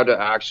learning how to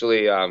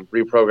actually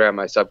reprogram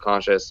my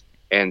subconscious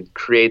and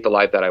create the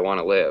life that I want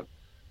to live.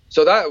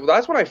 So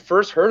that's when I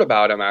first heard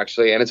about him,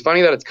 actually. And it's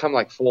funny that it's come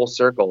like full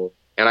circle.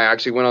 And I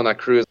actually went on that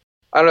cruise.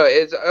 I don't know.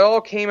 It all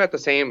came at the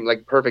same,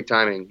 like, perfect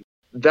timing.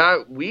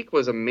 That week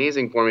was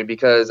amazing for me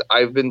because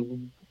I've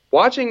been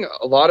watching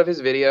a lot of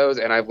his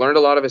videos and I've learned a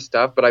lot of his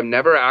stuff, but I've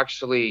never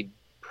actually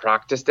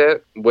practiced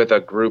it with a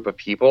group of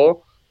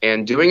people.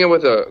 And doing it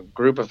with a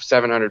group of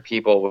 700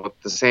 people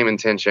with the same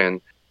intention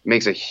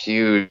makes a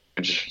huge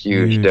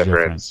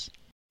difference.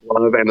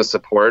 Love and the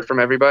support from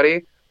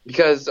everybody.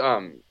 Because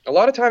a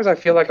lot of times I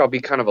feel like I'll be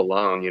kind of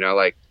alone, you know,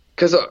 like,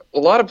 because a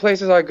lot of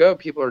places I go,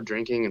 people are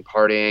drinking and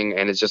partying,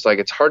 and it's just like,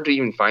 it's hard to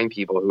even find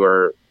people who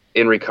are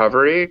in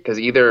recovery, because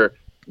either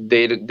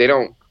they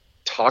don't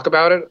talk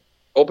about it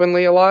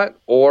openly a lot,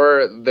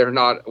 or they're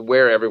not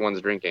where everyone's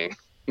drinking,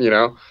 you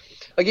know.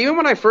 Like, even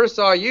when I first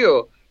saw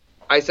you,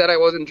 I said I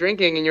wasn't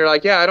drinking, and you're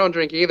like, yeah, I don't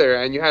drink either,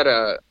 and you had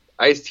a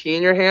iced tea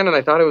in your hand, and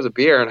I thought it was a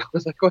beer, and I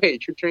was like,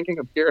 wait, you're drinking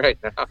a beer right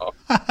now.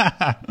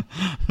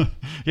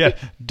 Yeah,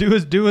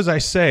 do as I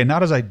say,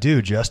 not as I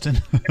do,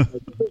 Justin.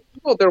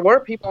 Well, there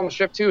were people on the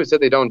ship too who said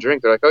they don't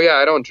drink. They're like, oh yeah,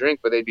 I don't drink,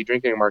 but they'd be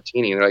drinking a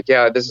martini. And they're like,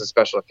 yeah, this is a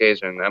special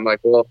occasion. And I'm like,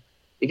 well,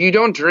 if you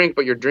don't drink,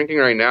 but you're drinking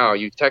right now,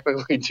 you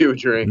technically do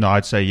drink. No,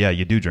 I'd say, yeah,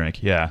 you do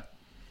drink. Yeah.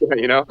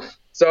 You know,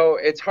 So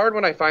it's hard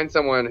when I find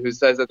someone who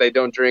says that they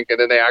don't drink and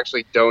then they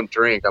actually don't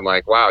drink. I'm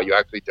like, wow, you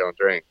actually don't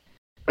drink.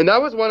 And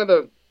that was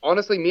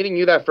honestly, meeting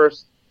you that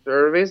first,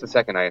 or maybe it's the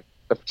second night.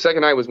 The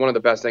second night was one of the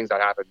best things that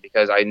happened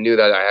because I knew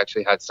that I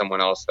actually had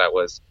someone else that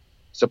was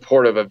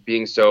supportive of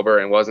being sober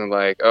and wasn't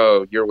like,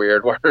 oh, you're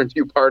weird. Why aren't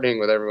you partying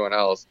with everyone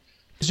else?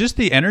 It's just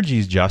the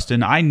energies,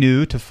 Justin. I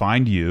knew to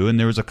find you, and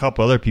there was a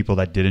couple other people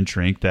that didn't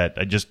drink that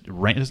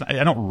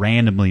I don't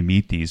randomly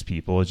meet these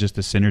people. It's just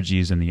the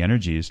synergies and the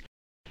energies.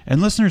 And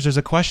listeners, there's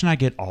a question I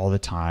get all the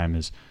time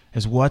is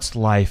what's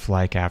life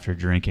like after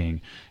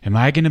drinking? Am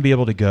I going to be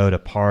able to go to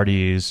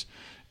parties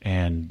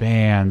and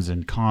bands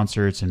and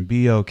concerts and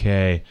be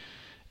okay?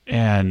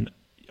 And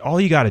all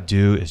you got to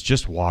do is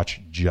just watch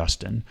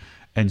Justin.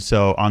 And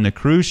so on the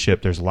cruise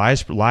ship, there's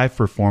live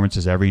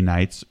performances every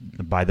night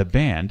by the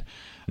band.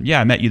 Yeah,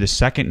 I met you the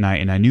second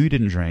night, and I knew you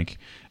didn't drink.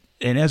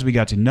 And as we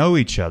got to know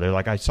each other,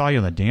 like I saw you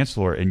on the dance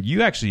floor, and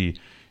you actually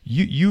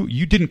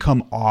you didn't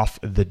come off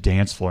the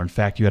dance floor. In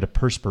fact, you had a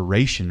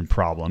perspiration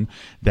problem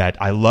that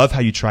I love how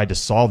you tried to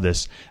solve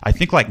this. I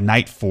think like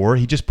night 4,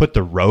 he just put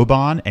the robe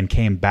on and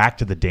came back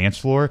to the dance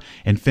floor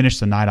and finished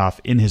the night off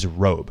in his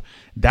robe.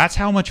 That's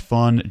how much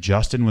fun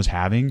Justin was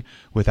having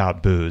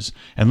without booze.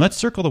 And let's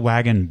circle the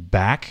wagon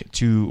back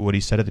to what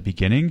he said at the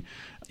beginning.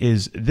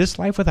 Is this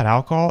life without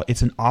alcohol,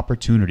 it's an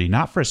opportunity.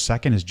 Not for a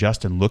second is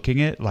Justin looking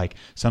at it like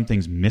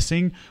something's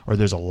missing or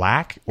there's a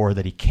lack or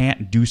that he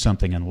can't do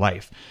something in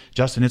life.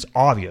 Justin, it's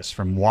obvious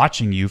from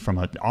watching you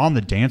on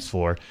the dance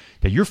floor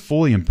that you're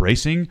fully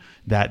embracing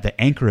that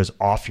the anchor is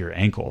off your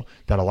ankle,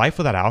 that a life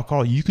without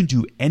alcohol, you can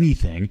do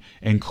anything,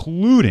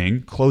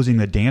 including closing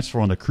the dance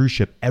floor on the cruise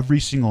ship every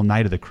single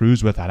night of the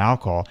cruise without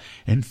alcohol.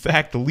 In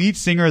fact, the lead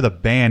singer of the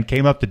band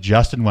came up to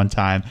Justin one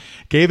time,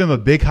 gave him a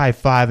big high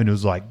five, and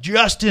was like,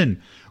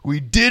 Justin, we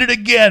did it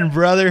again,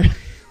 brother.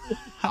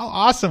 How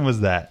awesome was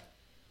that?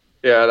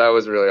 Yeah, that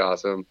was really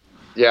awesome.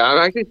 Yeah, I'm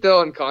actually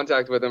still in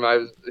contact with him.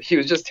 He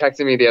was just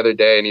texting me the other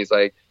day, and he's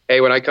like, hey,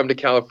 when I come to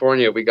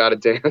California, we got to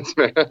dance,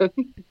 man.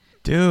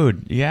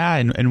 Dude, yeah,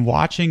 and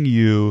watching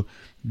you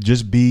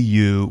just be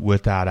you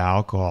without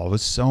alcohol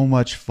was so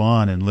much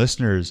fun. And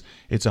listeners,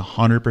 it's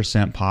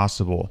 100%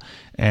 possible.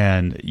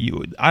 And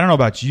I don't know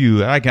about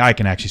you, I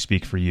can actually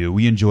speak for you.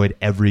 We enjoyed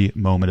every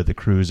moment of the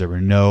cruise. There were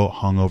no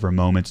hungover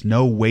moments,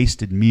 no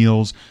wasted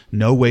meals,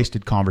 no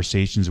wasted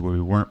conversations where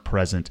we weren't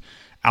present.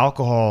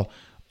 Alcohol,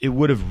 it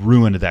would have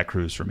ruined that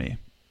cruise for me.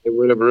 It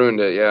would have ruined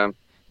it, yeah.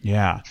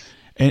 Yeah.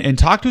 And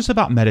talk to us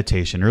about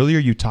meditation. Earlier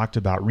you talked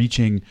about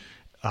reaching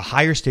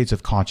higher states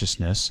of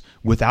consciousness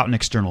without an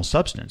external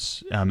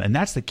substance. And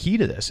that's the key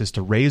to this, is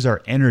to raise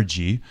our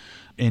energy.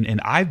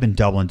 And I've been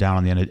doubling down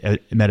on the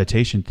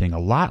meditation thing a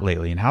lot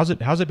lately. And how's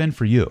it been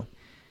for you?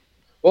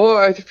 Well,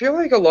 I feel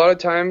like a lot of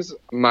times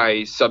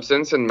my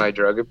substance and my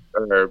drug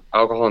or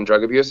alcohol and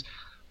drug abuse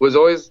was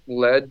always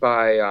led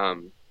by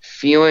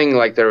feeling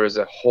like there was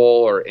a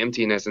hole or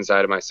emptiness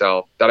inside of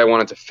myself that I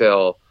wanted to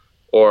fill,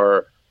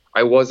 or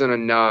I wasn't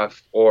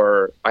enough,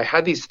 or I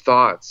had these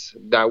thoughts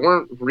that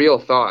weren't real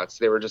thoughts.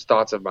 They were just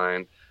thoughts of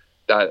mine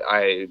that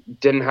I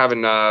didn't have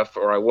enough,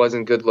 or I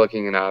wasn't good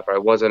looking enough,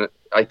 or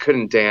I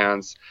couldn't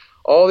dance,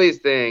 all these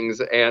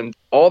things. And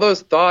all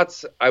those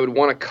thoughts, I would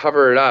want to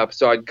cover it up.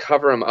 So I'd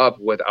cover them up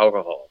with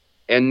alcohol.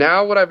 And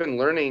now what I've been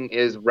learning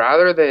is,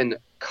 rather than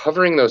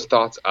covering those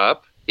thoughts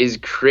up, is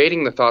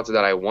creating the thoughts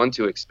that I want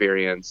to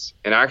experience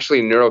and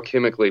actually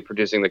neurochemically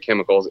producing the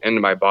chemicals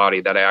into my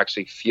body that I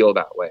actually feel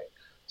that way.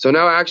 So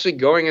now actually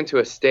going into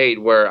a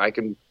state where I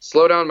can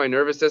slow down my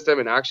nervous system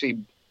and actually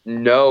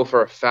know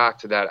for a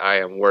fact that I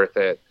am worth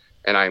it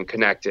and I'm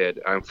connected,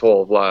 I'm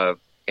full of love,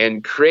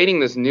 and creating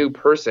this new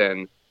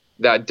person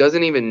that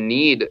doesn't even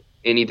need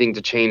anything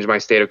to change my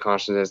state of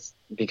consciousness,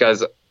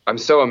 because I'm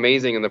so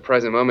amazing in the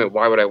present moment.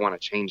 Why would I want to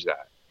change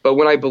that? But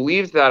when I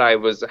believed that I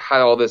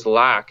had all this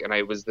lack and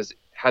I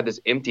had this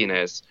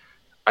emptiness,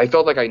 I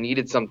felt like I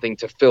needed something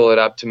to fill it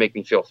up to make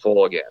me feel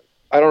full again.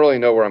 I don't really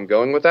know where I'm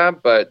going with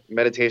that, but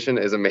meditation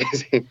is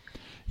amazing.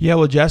 Yeah,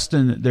 well,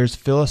 Justin, there's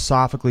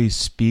philosophically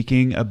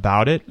speaking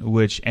about it,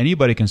 which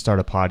anybody can start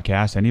a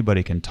podcast,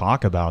 anybody can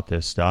talk about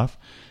this stuff,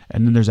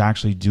 and then there's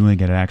actually doing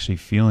it and actually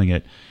feeling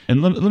it.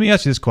 And let me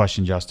ask you this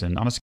question, Justin.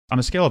 On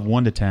a scale of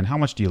 1 to 10, how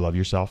much do you love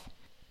yourself?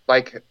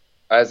 Like,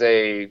 as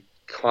a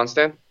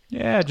constant?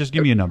 Yeah, just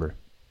give me a number.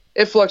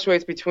 It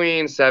fluctuates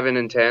between 7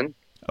 and 10.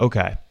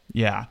 Okay,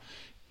 yeah.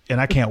 And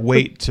I can't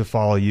wait to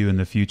follow you in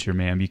the future,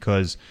 man,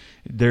 because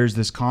there's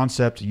this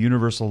concept,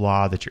 universal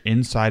law, that your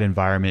inside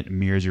environment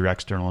mirrors your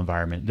external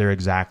environment. They're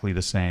exactly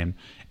the same.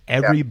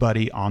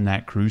 Everybody on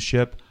that cruise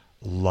ship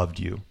loved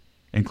you,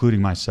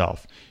 including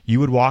myself. You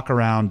would walk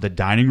around the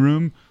dining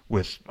room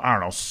with,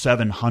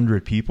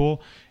 700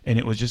 people, and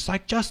it was just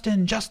like,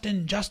 Justin,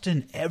 Justin,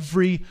 Justin.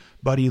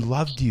 Everybody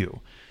loved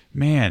you,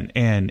 man.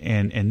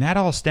 And that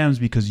all stems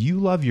because you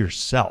love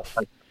yourself.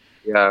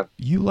 Yeah.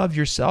 You love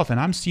yourself, and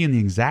I'm seeing the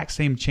exact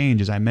same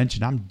change. As I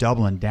mentioned, I'm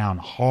doubling down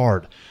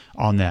hard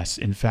on this.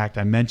 In fact,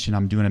 I mentioned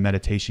I'm doing a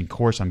meditation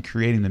course. I'm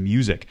creating the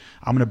music.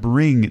 I'm going to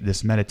bring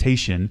this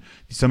meditation,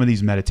 some of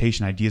these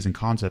meditation ideas and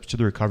concepts to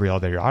the Recovery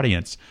Elevator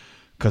audience,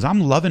 because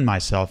I'm loving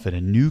myself at a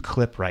new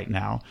clip right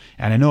now.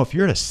 And I know if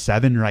you're at a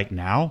 7 right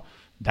now,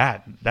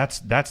 that's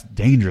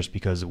dangerous,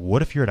 because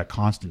what if you're at a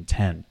constant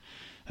 10?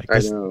 Like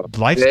this,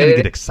 life's going to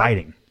get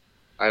exciting.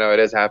 I know, it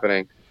is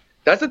happening.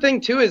 That's the thing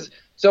too, is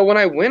so when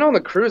I went on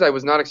the cruise, I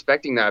was not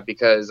expecting that,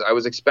 because I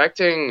was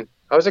expecting,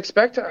 I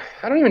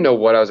don't even know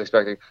what I was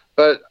expecting,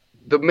 but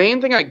the main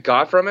thing I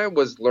got from it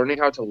was learning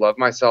how to love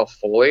myself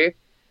fully.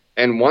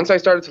 And once I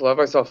started to love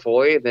myself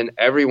fully, then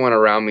everyone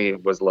around me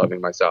was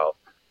loving myself.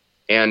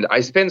 And I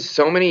spent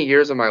so many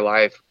years of my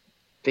life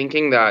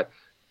thinking that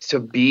to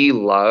be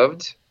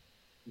loved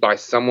by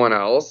someone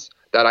else,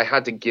 that I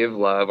had to give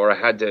love, or I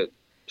had to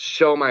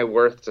show my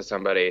worth to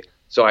somebody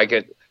so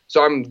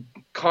I'm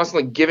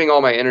constantly giving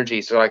all my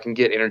energy so I can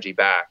get energy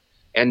back.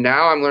 And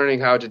now I'm learning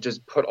how to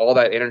just put all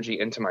that energy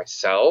into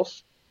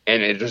myself,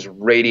 and it just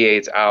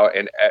radiates out,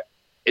 and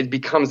it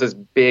becomes this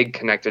big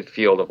connected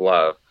field of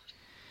love.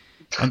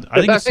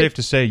 I think it's safe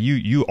to say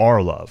you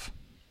are love.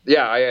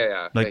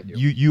 Yeah. Like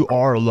you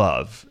are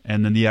love,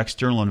 and then the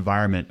external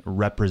environment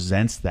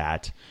represents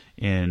that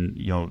in,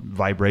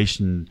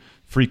 vibration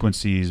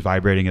frequencies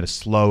vibrating at a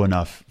slow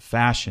enough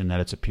fashion that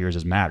it appears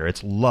as matter.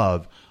 It's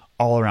love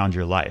all around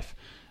your life.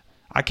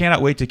 I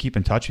cannot wait to keep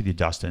in touch with you,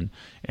 Dustin.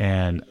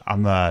 And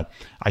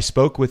I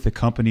spoke with the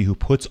company who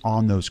puts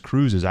on those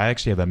cruises. I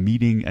actually have a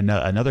meeting,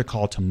 another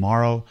call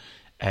tomorrow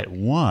at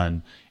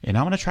 1, and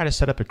I'm going to try to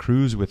set up a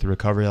cruise with the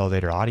Recovery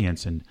Elevator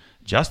audience. And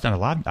Justin,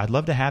 I'd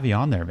love to have you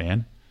on there,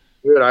 man.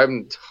 Dude,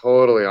 I'm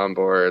totally on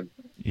board.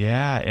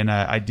 Yeah, and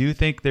I do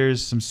think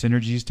there's some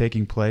synergies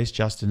taking place.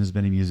 Justin has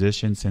been a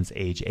musician since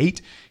age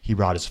 8. He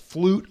brought his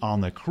flute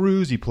on the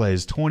cruise. He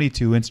plays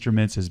 22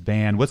 instruments. His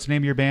band, what's the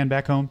name of your band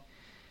back home?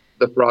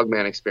 The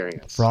Frogman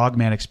Experience.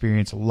 Frogman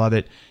Experience. Love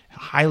it.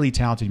 Highly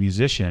talented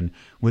musician.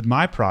 With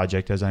my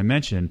project, as I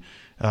mentioned,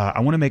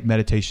 I want to make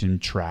meditation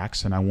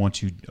tracks, and I want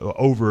to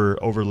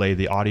overlay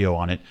the audio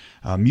on it.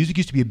 Music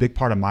used to be a big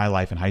part of my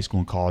life in high school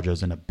and college. I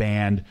was in a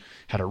band,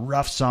 had a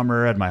rough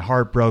summer, had my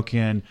heart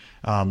broken,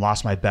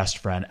 lost my best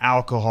friend,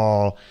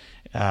 alcohol,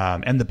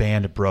 and the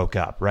band broke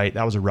up, right?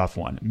 That was a rough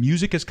one.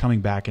 Music is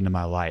coming back into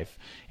my life,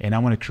 and I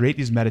want to create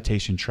these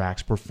meditation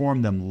tracks,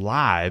 perform them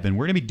live, and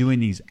we're going to be doing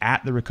these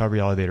at the Recovery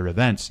Elevator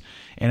events.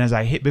 And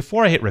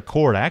before I hit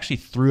record, I actually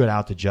threw it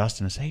out to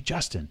Justin and said, hey,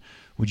 Justin,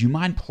 would you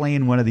mind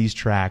playing one of these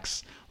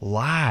tracks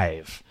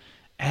live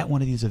at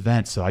one of these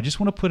events? So I just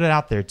want to put it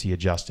out there to you,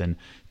 Justin.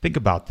 Think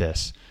about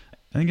this.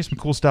 I think there's some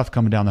cool stuff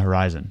coming down the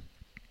horizon.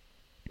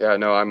 Yeah,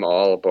 no, I'm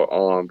all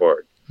on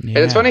board. Yeah. And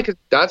it's funny because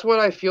that's what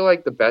I feel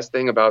like the best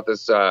thing about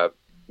this,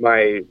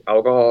 my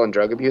alcohol and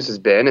drug abuse has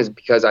been, is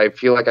because I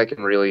feel like I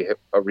can really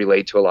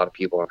relate to a lot of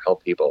people and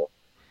help people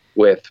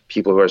with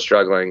people who are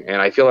struggling.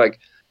 And I feel like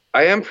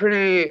I am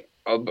pretty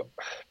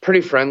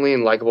friendly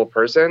and likable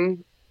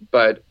person,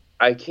 but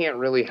I can't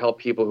really help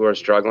people who are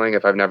struggling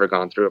if I've never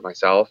gone through it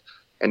myself.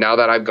 And now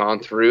that I've gone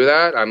through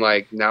that, I'm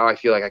like, now I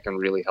feel like I can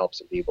really help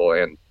some people,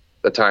 and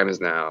the time is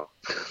now.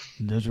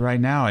 There's right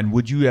now. And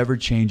would you ever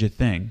change a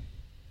thing?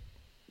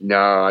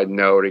 No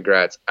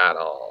regrets at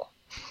all.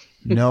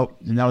 Nope.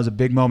 And that was a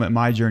big moment in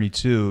my journey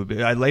too.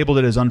 I labeled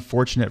it as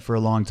unfortunate for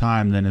a long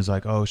time. Then it's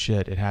like, oh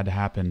shit, it had to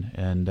happen.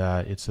 And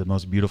it's the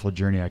most beautiful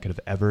journey I could have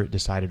ever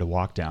decided to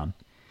walk down.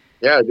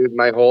 Yeah, dude,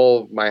 my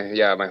whole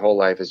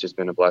life has just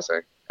been a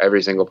blessing.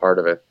 Every single part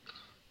of it.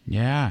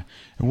 Yeah.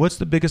 And what's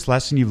the biggest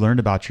lesson you've learned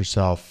about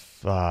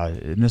yourself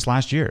in this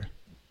last year?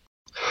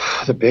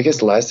 The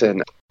biggest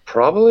lesson,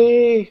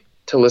 probably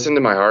to listen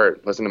to my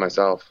heart, listen to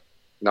myself,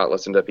 not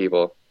listen to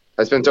people.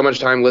 I spent so much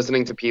time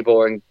listening to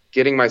people and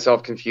getting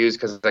myself confused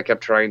because I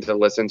kept trying to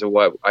listen to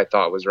what I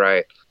thought was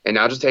right. And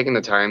now just taking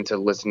the time to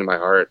listen to my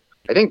heart.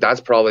 I think that's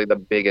probably the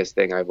biggest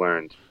thing I've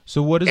learned.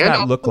 So what does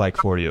that look like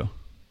for you?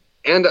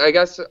 And I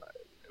guess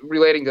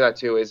relating to that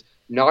too is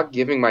not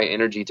giving my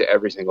energy to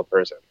every single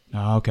person.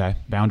 Oh, okay.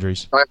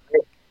 Boundaries.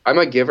 I'm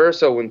a giver,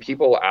 so when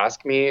people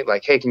ask me,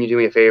 like, hey, can you do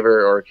me a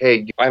favor? Or,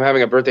 hey, I'm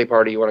having a birthday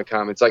party, you want to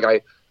come? It's like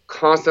I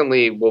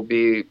constantly will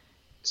be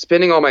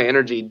spending all my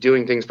energy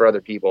doing things for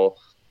other people.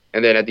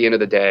 And then at the end of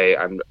the day,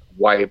 I'm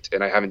wiped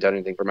and I haven't done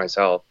anything for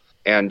myself.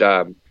 And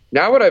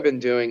now what I've been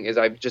doing is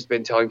I've just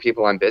been telling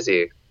people I'm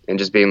busy and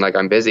just being like,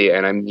 I'm busy.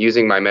 And I'm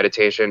using my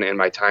meditation and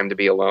my time to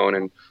be alone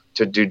and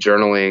to do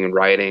journaling and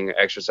writing,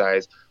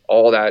 exercise.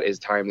 All that is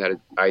time that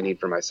I need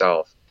for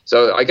myself.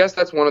 So I guess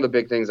that's one of the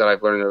big things that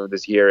I've learned over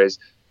this year is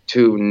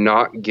to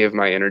not give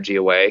my energy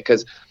away.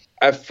 Because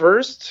at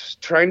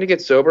first, trying to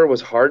get sober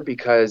was hard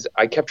because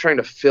I kept trying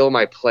to fill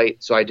my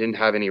plate so I didn't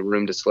have any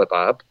room to slip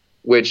up,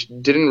 which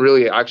didn't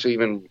really actually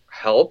even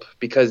help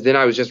because then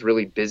I was just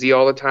really busy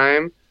all the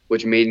time,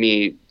 which made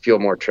me feel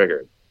more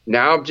triggered.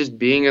 Now just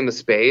being in the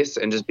space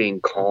and just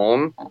being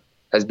calm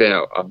has been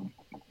a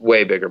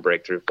way bigger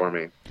breakthrough for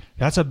me.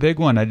 That's a big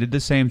one. I did the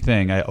same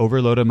thing. I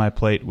overloaded my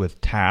plate with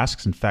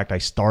tasks. In fact, I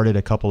started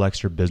a couple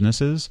extra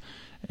businesses,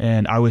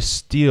 and I was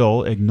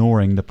still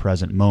ignoring the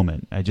present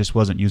moment. I just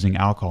wasn't using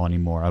alcohol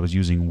anymore. I was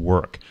using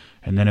work.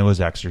 and then it was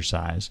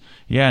exercise.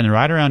 Yeah, and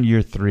right around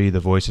year 3, the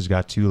voices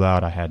got too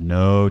loud. I had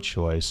no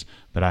choice,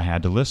 but I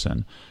had to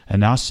listen. And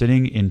now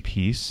sitting in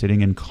peace,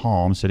 sitting in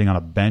calm, sitting on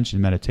a bench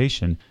in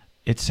meditation,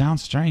 it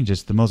sounds strange.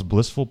 It's the most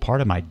blissful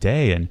part of my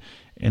day.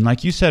 And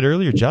like you said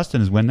earlier,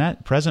 Justin, is when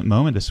that present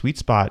moment, the sweet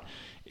spot,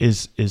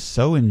 is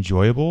so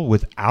enjoyable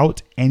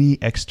without any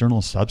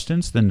external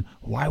substance, then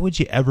why would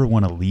you ever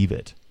want to leave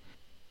it?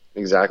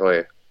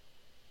 Exactly.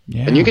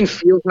 Yeah. And you can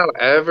feel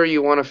however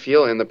you want to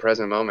feel in the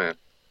present moment.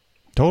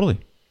 Totally.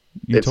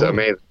 It's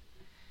amazing.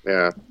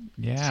 Yeah.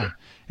 Yeah.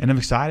 And I'm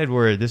excited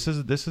where this is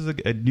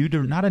a new,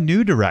 not a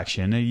new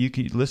direction.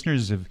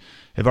 Listeners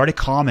have already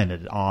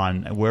commented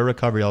on where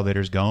Recovery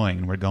Elevator is going,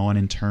 and we're going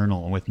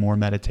internal with more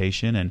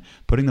meditation and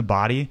putting the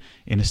body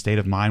in a state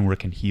of mind where it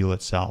can heal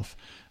itself.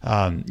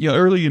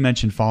 Earlier you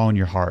mentioned following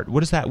your heart. What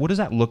does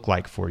that look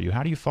like for you?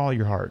 How do you follow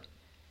your heart?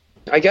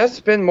 I guess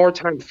spend more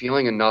time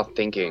feeling and not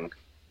thinking.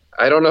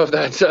 I don't know if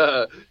that's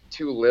a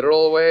too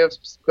literal way of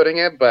putting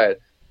it, but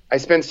I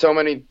spend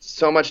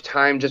so much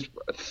time just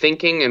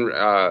thinking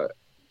and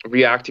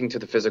reacting to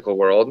the physical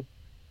world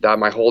that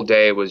my whole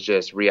day was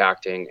just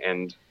reacting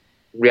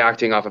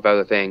off of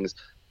other things.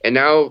 And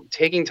now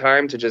taking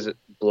time to just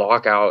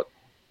block out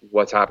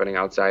what's happening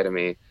outside of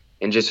me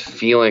and just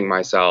feeling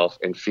myself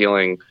and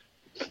feeling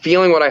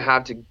what I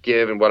have to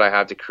give and what I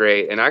have to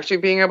create, and actually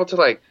being able to,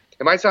 like,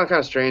 it might sound kind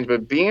of strange,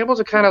 but being able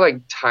to kind of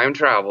like time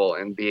travel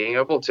and being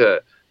able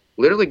to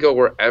literally go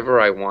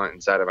wherever I want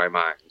inside of my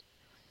mind.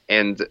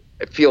 And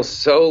it feels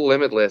so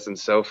limitless and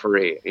so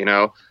free,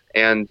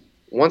 And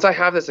once I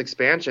have this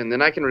expansion,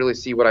 then I can really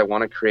see what I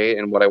want to create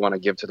and what I want to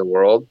give to the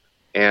world.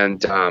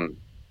 And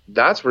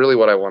that's really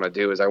what I want to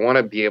do, is I want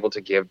to be able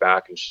to give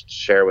back and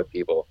share with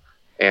people.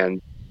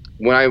 And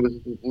when I was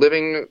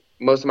living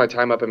most of my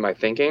time up in my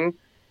thinking,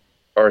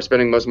 or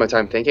spending most of my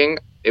time thinking,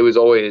 it was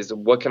always,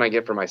 what can I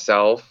get for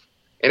myself?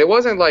 And it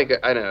wasn't like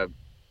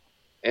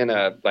in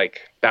a like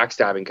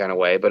backstabbing kind of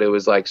way, but it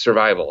was like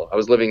survival. I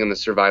was living in the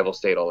survival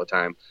state all the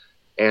time.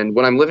 And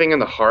when I'm living in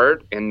the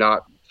heart and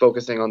not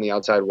focusing on the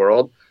outside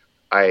world,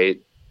 I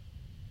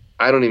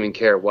don't even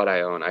care what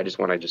I own. I just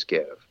want to just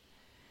give.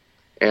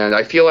 And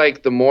I feel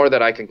like the more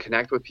that I can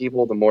connect with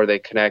people, the more they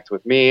connect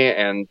with me,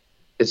 and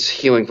it's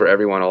healing for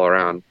everyone all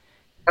around.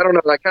 I don't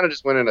know. I kind of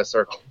just went in a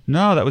circle.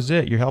 No, that was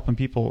it. You're helping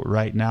people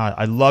right now.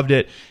 I loved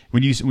it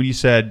when you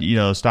said,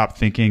 stop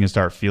thinking and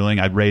start feeling.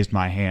 I raised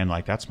my hand,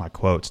 like that's my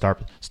quote.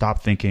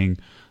 Stop thinking,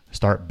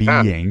 start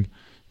being.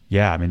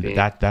 Yeah, I mean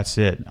that's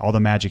it. All the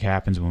magic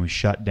happens when we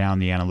shut down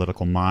the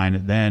analytical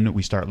mind. Then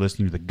we start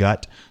listening to the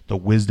gut, the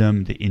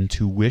wisdom, the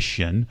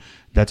intuition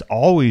that's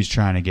always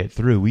trying to get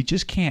through. We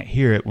just can't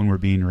hear it when we're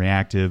being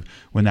reactive,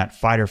 when that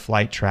fight or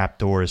flight trap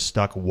door is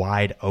stuck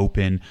wide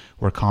open.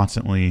 We're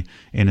constantly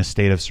in a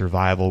state of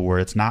survival where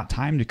it's not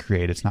time to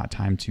create. It's not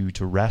time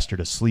to rest or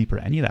to sleep or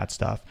any of that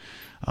stuff.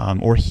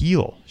 Or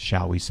heal,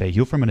 shall we say,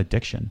 heal from an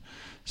addiction.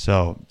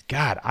 So,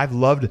 God, I've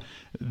loved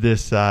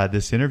this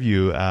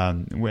interview.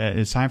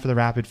 It's time for the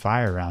rapid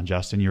fire round.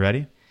 Justin, you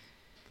ready?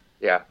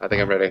 Yeah, I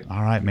think I'm ready.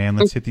 All right, man.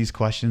 Let's hit these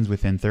questions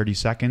within 30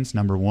 seconds.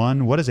 Number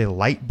 1, what is a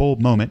light bulb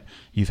moment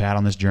you've had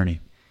on this journey?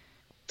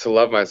 To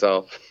love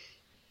myself.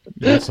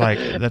 That's like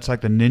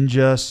the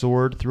ninja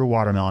sword through a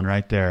watermelon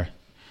right there.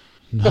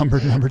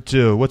 Number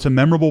 2, what's a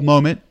memorable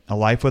moment a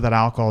life without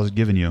alcohol has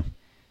given you?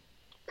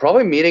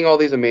 Probably meeting all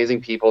these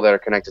amazing people that are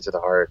connected to the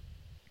heart.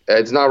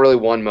 It's not really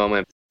one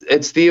moment.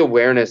 It's the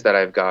awareness that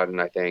I've gotten,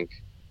 I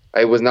think.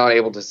 I was not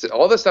able to see.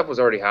 All this stuff was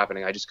already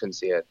happening. I just couldn't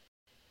see it.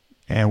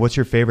 And what's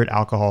your favorite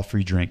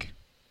alcohol-free drink?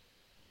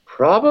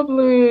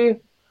 Probably,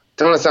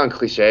 don't want to sound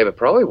cliche, but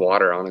probably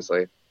water,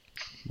 honestly.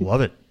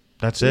 Love it.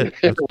 That's it.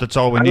 That's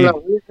all we need.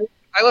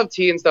 I love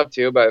tea and stuff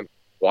too, but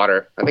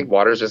water. I think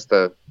water is just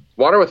the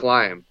water with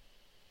lime.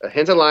 A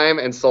hint of lime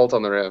and salt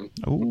on the rim.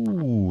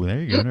 Ooh, there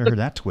you go. Never heard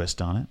that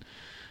twist on it.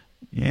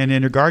 And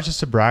in regards to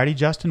sobriety,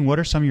 Justin, what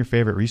are some of your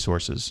favorite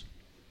resources?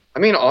 I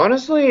mean,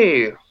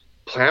 honestly,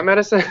 plant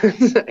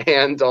medicines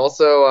and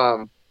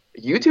also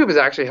YouTube has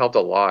actually helped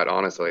a lot,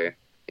 honestly.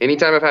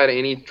 Anytime I've had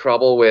any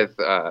trouble with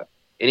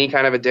any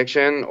kind of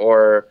addiction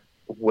or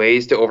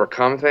ways to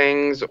overcome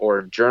things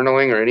or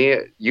journaling or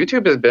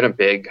YouTube has been a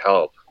big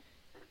help.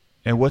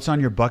 And what's on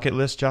your bucket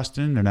list,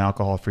 Justin, in an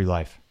alcohol-free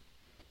life?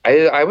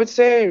 I would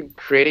say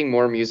creating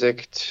more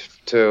music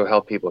to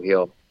help people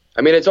heal.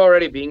 I mean, it's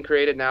already being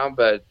created now,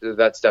 but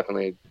that's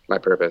definitely my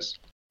purpose.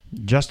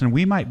 Justin,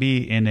 we might be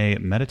in a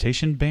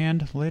meditation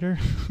band later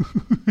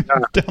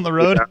down the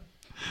road.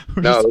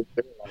 Yeah.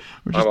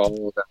 We're just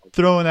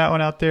throwing that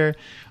one out there.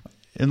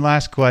 And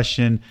last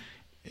question,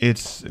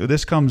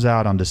 this comes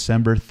out on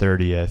December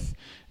 30th.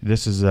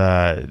 This is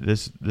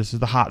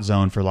the hot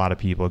zone for a lot of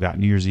people. Got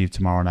New Year's Eve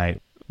tomorrow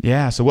night.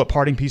 Yeah. So, what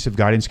parting piece of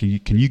guidance can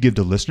you give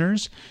to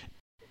listeners?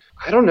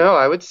 I don't know.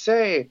 I would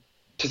say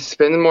to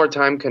spend more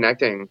time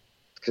connecting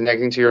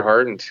to your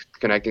heart and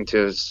connecting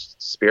to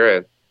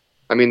spirit.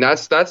 I mean,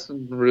 that's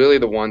really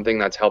the one thing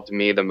that's helped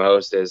me the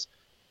most is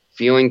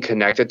feeling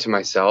connected to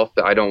myself,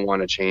 that I don't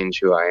want to change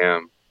who I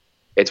am.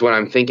 It's when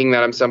I'm thinking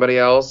that I'm somebody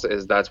else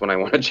that's when I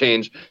want to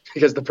change,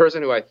 because the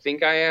person who I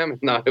think I am is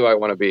not who I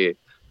want to be.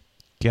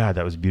 God,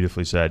 that was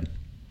beautifully said.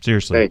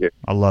 Seriously. Thank you.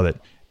 I love it.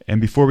 And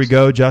before we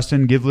go,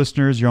 Justin, give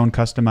listeners your own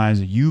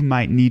customized "you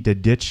might need to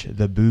ditch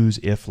the booze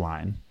if"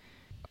 line.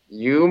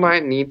 You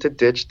might need to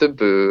ditch the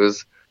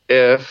booze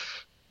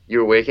if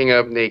you're waking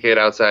up naked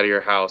outside of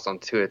your house on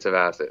 2 hits of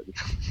acid.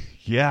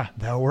 Yeah,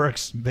 that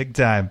works big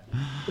time.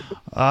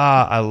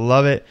 I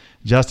love it.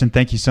 Justin,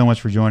 thank you so much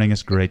for joining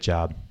us. Great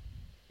job.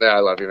 Yeah, I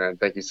love you, man.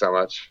 Thank you so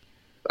much.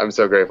 I'm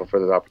so grateful for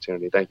this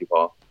opportunity. Thank you,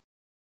 Paul.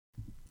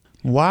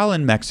 While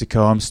in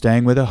Mexico, I'm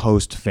staying with a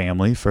host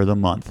family for the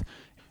month.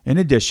 In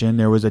addition,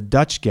 there was a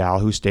Dutch gal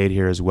who stayed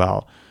here as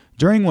well.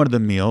 During one of the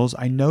meals,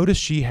 I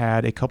noticed she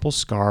had a couple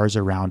scars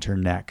around her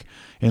neck.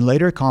 In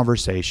later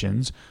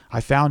conversations,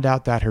 I found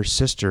out that her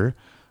sister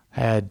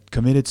had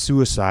committed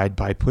suicide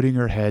by putting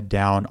her head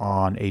down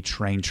on a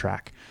train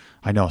track.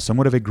 I know,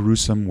 somewhat of a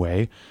gruesome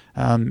way.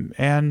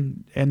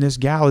 And this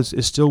gal is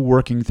still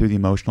working through the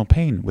emotional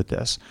pain with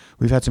this.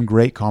 We've had some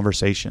great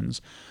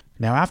conversations.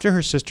 Now, after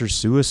her sister's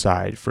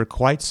suicide, for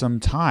quite some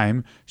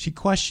time, she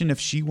questioned if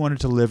she wanted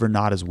to live or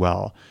not as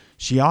well.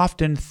 She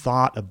often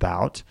thought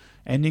about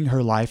ending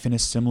her life in a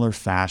similar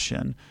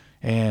fashion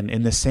and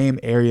in the same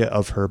area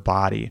of her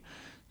body.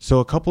 So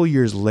a couple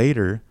years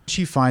later,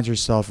 she finds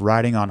herself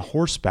riding on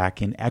horseback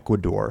in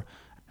Ecuador.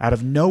 Out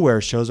of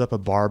nowhere shows up a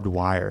barbed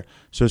wire.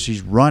 So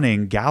she's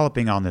running,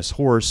 galloping on this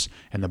horse,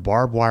 and the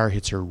barbed wire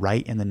hits her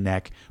right in the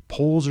neck,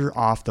 pulls her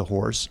off the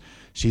horse.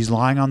 She's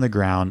lying on the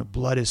ground,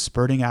 blood is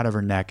spurting out of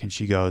her neck, and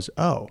she goes,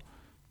 "Oh,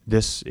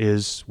 this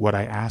is what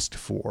I asked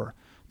for.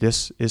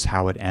 This is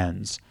how it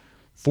ends."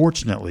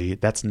 Fortunately,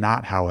 that's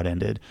not how it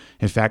ended.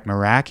 In fact,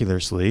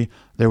 miraculously,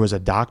 there was a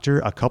doctor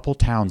a couple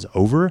towns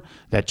over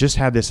that just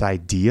had this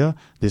idea,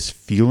 this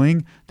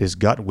feeling, this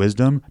gut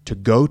wisdom to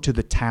go to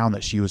the town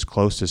that she was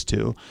closest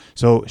to.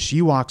 So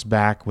she walks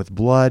back with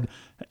blood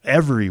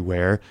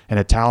everywhere and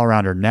a towel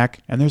around her neck,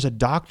 and there's a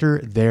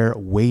doctor there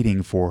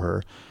waiting for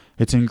her.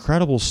 It's an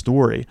incredible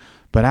story.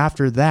 But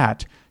after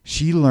that,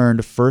 she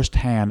learned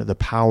firsthand the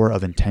power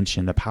of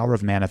intention, the power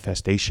of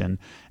manifestation,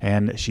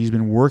 and she's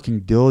been working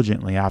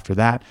diligently after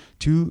that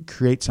to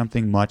create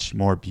something much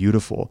more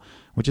beautiful,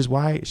 which is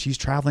why she's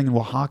traveling in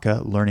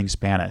Oaxaca learning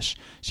Spanish.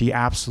 She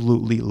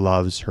absolutely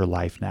loves her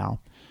life now.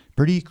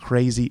 Pretty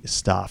crazy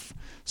stuff.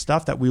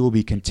 Stuff that we will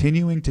be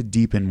continuing to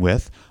deepen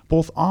with,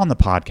 both on the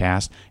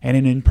podcast and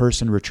in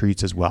in-person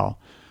retreats as well.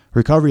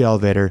 Recovery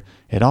Elevator,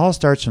 it all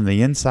starts from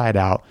the inside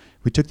out.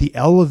 We took the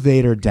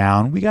elevator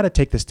down. We got to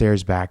take the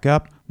stairs back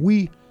up.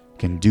 We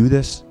can do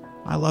this.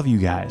 I love you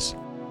guys.